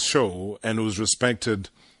respect on this show and who's respected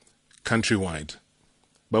countrywide.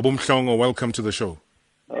 Babu Mhlongo, welcome to the show.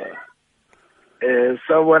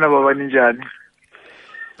 Sawubona baba ninjani?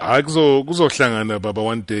 Kuzohlangana baba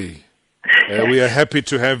one day. We are happy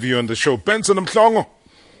to have you on the show. Benson Mhlongo.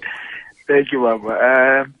 Thank you,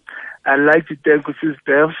 Baba. I'd like to thank Sis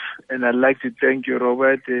Steph, and I'd like to thank you,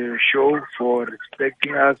 Robert, the show, for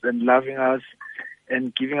respecting us and loving us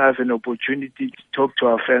and giving us an opportunity to talk to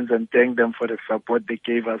our friends and thank them for the support they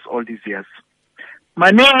gave us all these years.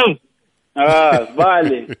 Maningi!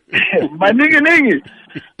 Bali. Maningi.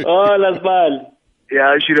 Oh, las Bali. Yeah,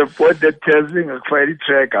 I should have bought that testing a quality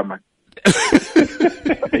tracker, man.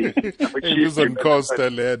 It doesn't cost a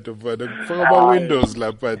lot, but for our windows,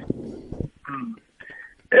 but.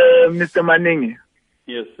 Mr. Maningi.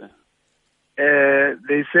 Yes, sir.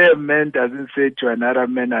 They say a man doesn't say to another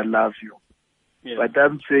man, "I love you." Yeah. But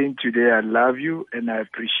I'm saying today I love you and I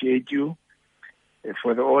appreciate you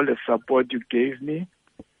for all the support you gave me,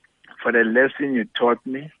 for the lesson you taught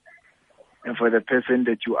me, and for the person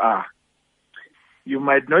that you are. You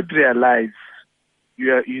might not realize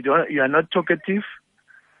you are not talkative,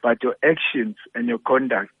 but your actions and your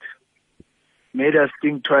conduct made us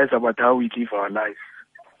think twice about how we live our lives.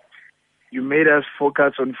 You made us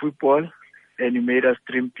focus on football, and you made us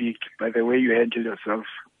dream big by the way you handle yourself.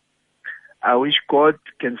 I wish God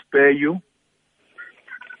can spare you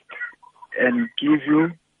and give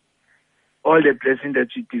you all the blessing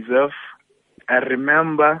that you deserve. I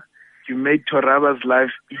remember you made Toraba's life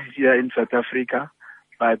easier in South Africa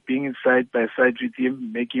by being side by side with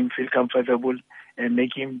him, make him feel comfortable, and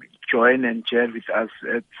make him join and share with us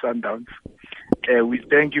at Sundowns. We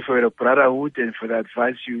thank you for your brotherhood and for the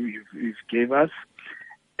advice you gave us.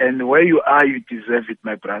 And where you are, you deserve it,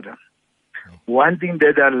 my brother. One thing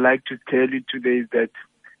that I'd like to tell you today is that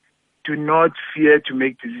do not fear to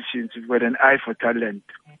make decisions with an eye for talent.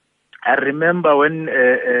 I remember when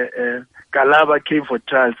Kalaba came for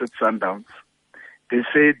trials at Sundowns. They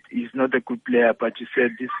said he's not a good player, but you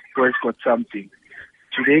said this boy's got something.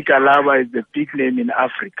 Today, Kalaba is the big name in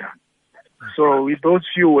Africa. So with those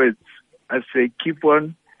few words, I say keep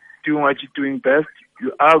on doing what you're doing best.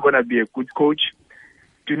 You are going to be a good coach.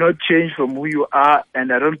 Do not change from who you are,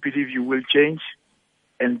 and I don't believe you will change.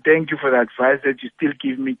 And thank you for the advice that you still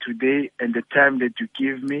give me today and the time that you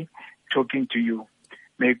give me talking to you.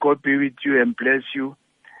 May God be with you and bless you.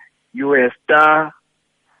 You were a star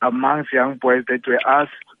amongst young boys that were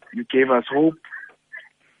asked. You gave us hope.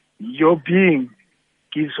 Your being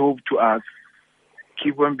gives hope to us.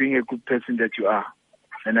 Keep on being a good person that you are.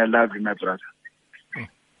 And I love you, my brother.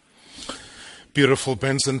 Beautiful,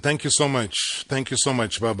 Benson. Thank you so much. Thank you so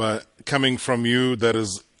much, Baba. Coming from you, that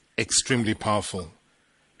is extremely powerful.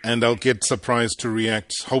 And I'll get surprised to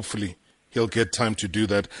react. Hopefully, he'll get time to do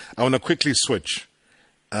that. I want to quickly switch.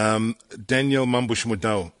 Daniel Mambush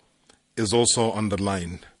Mudau is also on the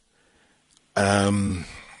line.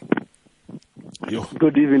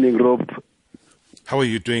 Good evening, Rob. How are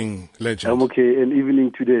you doing, legend? I'm okay. And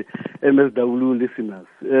evening to the MSW listeners.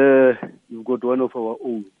 You've got one of our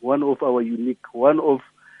own, one of our unique, one of,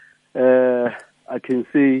 I can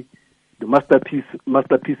say, the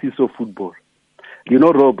masterpieces of football. You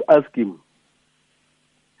know, Rob, ask him,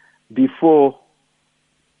 before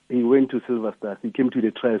he went to Silver Stars, he came to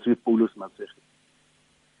the trials with Paulos Maseche.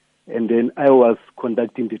 And then I was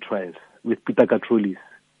conducting the trials with Peter Katrolis.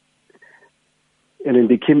 And then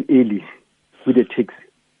they came early with a taxi.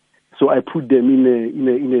 So I put them in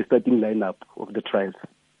a starting lineup of the trials.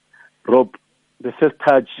 Rob, the first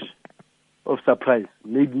touch of surprise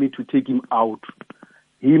made me to take him out.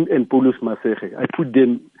 Him and Paulos Maseche. I put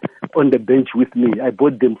them on the bench with me. I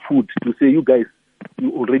bought them food to say, you guys,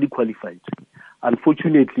 you already qualified.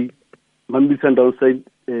 Unfortunately, Mambi Sundowns signed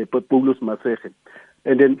Paulos Maseche.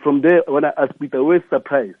 And then from there, when I asked Peter, where's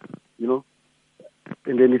surprise? You know?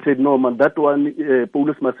 And then he said, no, man, that one,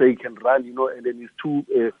 Paulos Maseche can run, you know, and then he's too...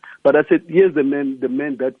 but I said, here's the man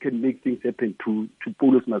that can make things happen to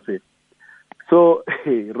Paulos Maseche. So,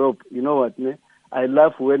 hey, Rob, you know what, ne? I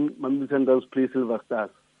laugh when Mambi Sundowns play Silver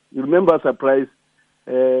Stars. You remember surprise,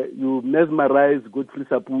 you mesmerize Godfrey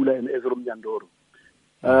Sapula and Ezrom Nyandoro.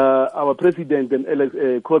 Our president and Alex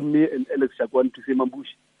called me and Alex Shakwan to say,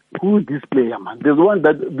 Mambush, who is this player, man? There's one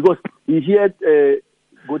that, because he heard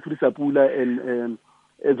Godfrey Sapula and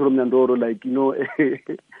Ezrom Nyandoro, like, you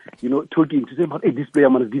know, talking to say, hey, this player,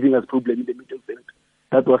 man, is giving us problem in the middle field.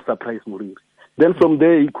 That was surprise, Moriri. Then from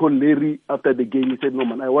there, he called Larry after the game. He said, no,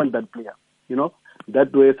 man, I want that player. You know,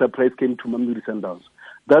 that way surprise came to Mamelodi Sundowns.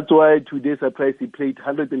 That's why today surprise he played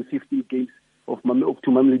 150 games to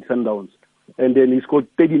Mamelodi Sundowns, and then he scored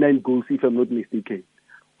 39 goals, if I'm not mistaken.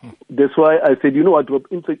 That's why I said, you know what, Rob,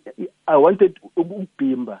 I wanted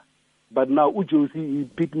Ubimba, but now Ujosi, he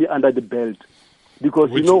picked me under the belt.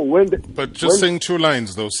 Because, you know, sing two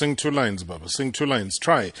lines, though. Sing two lines, Baba. Sing two lines.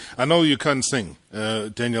 Try. I know you can't sing,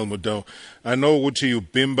 Daniel Mudau. I know Uchi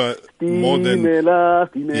Ubimba more than... Really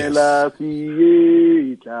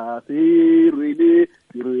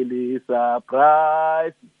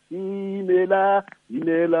surprise. Really surprise. Okay.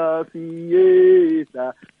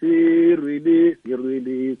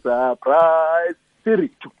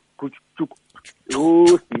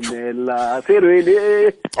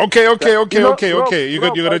 You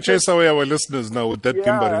got to chase away our listeners now with that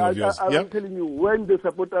bimbering of yours. I'm telling you, when the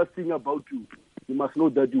supporters sing about you, you must know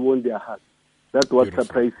that you won their heart. That's what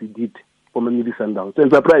surprise he did for Mamelodi Sundowns.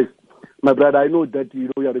 And surprise, my brother, I know that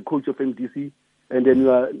you are the coach of MDC, and then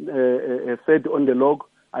you are fed on the log.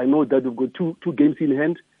 I know that you've got two games in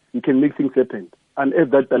hand. you can make things happen. And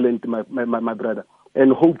have that talent, my brother.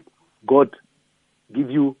 And hope God give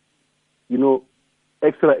you,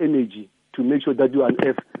 extra energy to make sure that you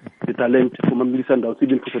unearth the talent from Mamelodi Sundowns,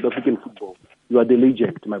 even for South African football. You are the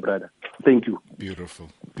legend, my brother. Thank you. Beautiful,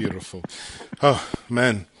 beautiful. Oh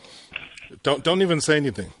man, don't even say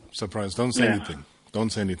anything. Surprise! Don't say anything.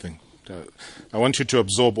 Don't say anything. I want you to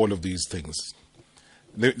absorb all of these things.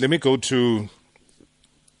 Let me go to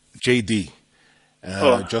JD.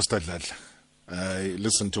 Josta Dladla.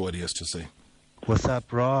 Listen to what he has to say. What's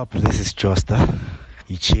up, Rob? This is Josta.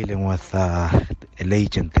 You're chilling with a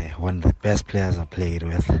legend there, one of the best players I played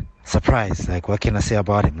with. Surprise, like what can I say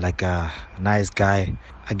about him? Like a nice guy.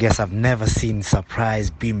 I guess I've never seen Surprise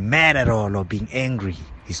be mad at all or being angry.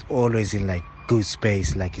 He's always in like good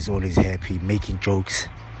space, like he's always happy, making jokes.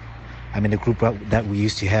 I mean, the group that we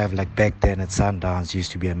used to have like back then at Sundowns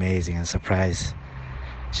used to be amazing, and Surprise,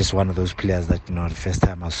 just one of those players that, the first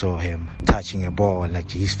time I saw him touching a ball,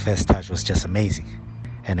 like his first touch was just amazing.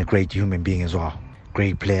 And a great human being as well.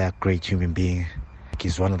 Great player, great human being.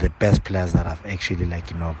 He's one of the best players that I've actually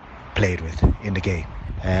played with in the game.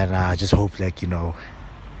 And I just hope the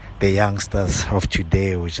youngsters of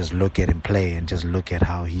today will just look at him play and just look at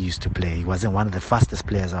how he used to play. He wasn't one of the fastest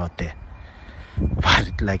players out there, but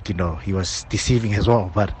he was deceiving as well,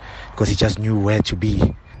 but because he just knew where to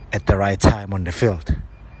be at the right time on the field.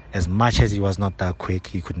 As much as he was not that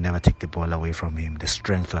quick, you could never take the ball away from him. The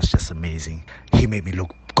strength was just amazing. He made me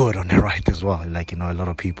look good on the right as well. A lot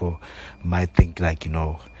of people might think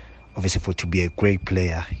obviously to be a great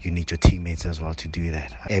player, you need your teammates as well to do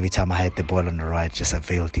that. Every time I had the ball on the right, just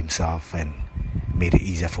availed himself and made it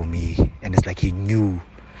easier for me. And it's like he knew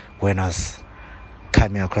when I was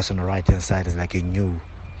coming across on the right-hand side, it's like he knew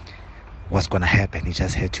what's going to happen. He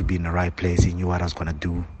just had to be in the right place. He knew what I was going to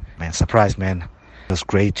do. Man, surprise, man. It was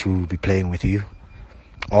great to be playing with you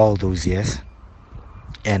all those years.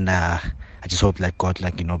 And I just hope God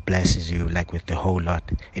blesses you with the whole lot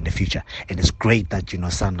in the future. And it's great that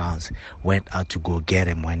Sundowns went out to go get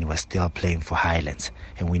him when he was still playing for Highlands.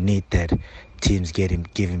 And we need that teams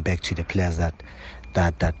giving back to the players that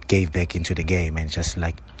gave back into the game, and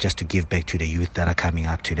just to give back to the youth that are coming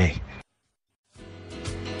up today.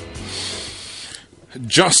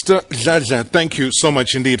 Josta Dladla, thank you so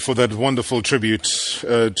much indeed for that wonderful tribute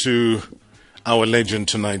to our legend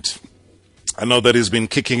tonight. I know that he's been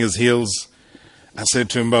kicking his heels. I said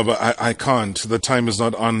to him, Baba, I can't. The time is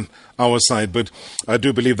not on our side, but I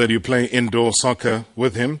do believe that you play indoor soccer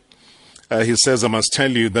with him. He says, I must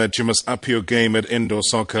tell you that you must up your game at indoor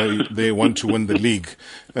soccer. They want to win the league.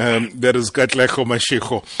 That is Katlego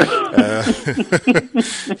Mashiko.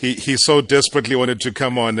 He so desperately wanted to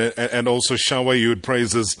come on and also shower you with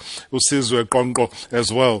praises. Usizwe Kongo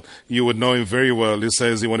as well. You would know him very well. He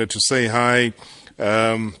says he wanted to say hi.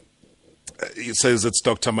 He says it's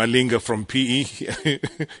Dr. Malinga from PE.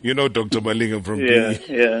 You know Dr. Malinga from PE.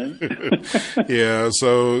 Yeah,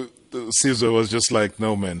 so Caesar was just like,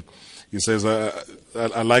 no, man. He says,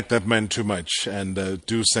 I like that man too much, and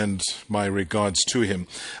do send my regards to him.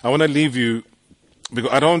 I want to leave you,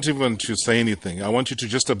 because I don't even want to say anything. I want you to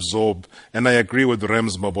just absorb, and I agree with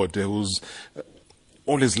Rems Mabote, who's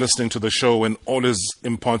always listening to the show and always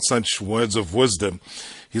imparts such words of wisdom.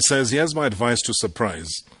 He says, here's my advice to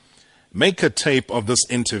Surprise. Make a tape of this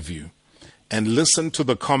interview and listen to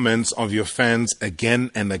the comments of your fans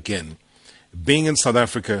again and again. Being in South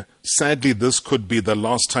Africa, sadly, this could be the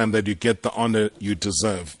last time that you get the honor you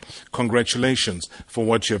deserve. Congratulations for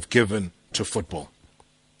what you have given to football.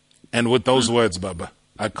 And with those words, Baba,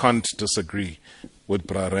 I can't disagree with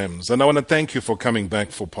Bra Rems. And I want to thank you for coming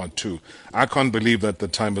back for part 2. I can't believe that the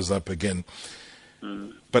time is up again.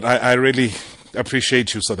 But I really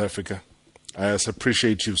appreciate you, South Africa. I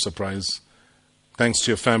appreciate you, Surprise. Thanks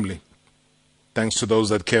to your family. Thanks to those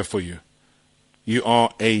that care for you. You are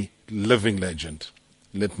a living legend.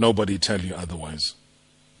 Let nobody tell you otherwise.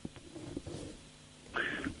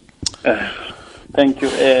 Thank you,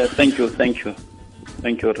 Rob. Thank you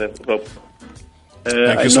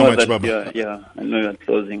so much, Baba. I know you're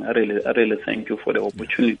closing. I really thank you for the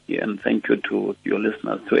opportunity, and thank you to your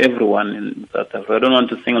listeners, to everyone in South Africa. I don't want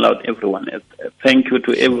to single out everyone. Thank you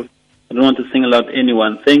to I don't want to single out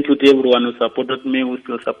anyone. Thank you to everyone who supported me, who's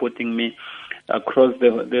still supporting me across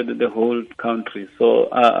the whole country. So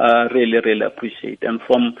I really appreciate. And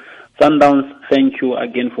from Sundowns, thank you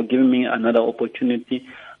again for giving me another opportunity.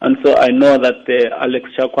 And so I know that Alex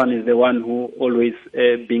Chakwan is the one who always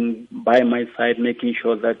being by my side, making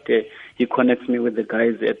sure that he connects me with the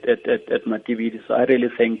guys at Matividi. So I really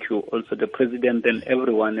thank you, also the president and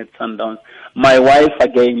everyone at Sundowns. My wife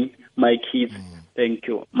again, my kids. Thank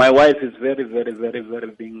you. My wife is very, very, very,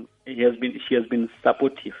 very being. She has been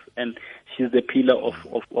supportive, and she's the pillar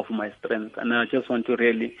of my strength. And I just want to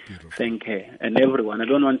really thank her and everyone. I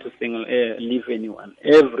don't want to leave anyone.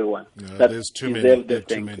 Everyone. Yeah, there's too many. There are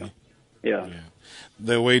too many. Yeah.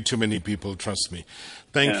 There are way too many people. Trust me.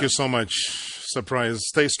 Thank you so much. Surprise.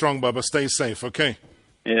 Stay strong, Baba. Stay safe. Okay.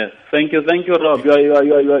 Yes, thank you, Rob.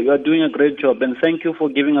 You are doing a great job, and thank you for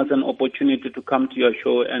giving us an opportunity to come to your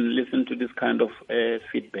show and listen to this kind of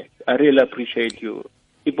feedback. I really appreciate you.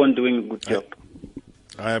 Keep on doing a good job.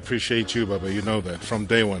 I appreciate you, Baba. You know that from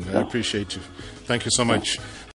day one. I appreciate you. Thank you so much.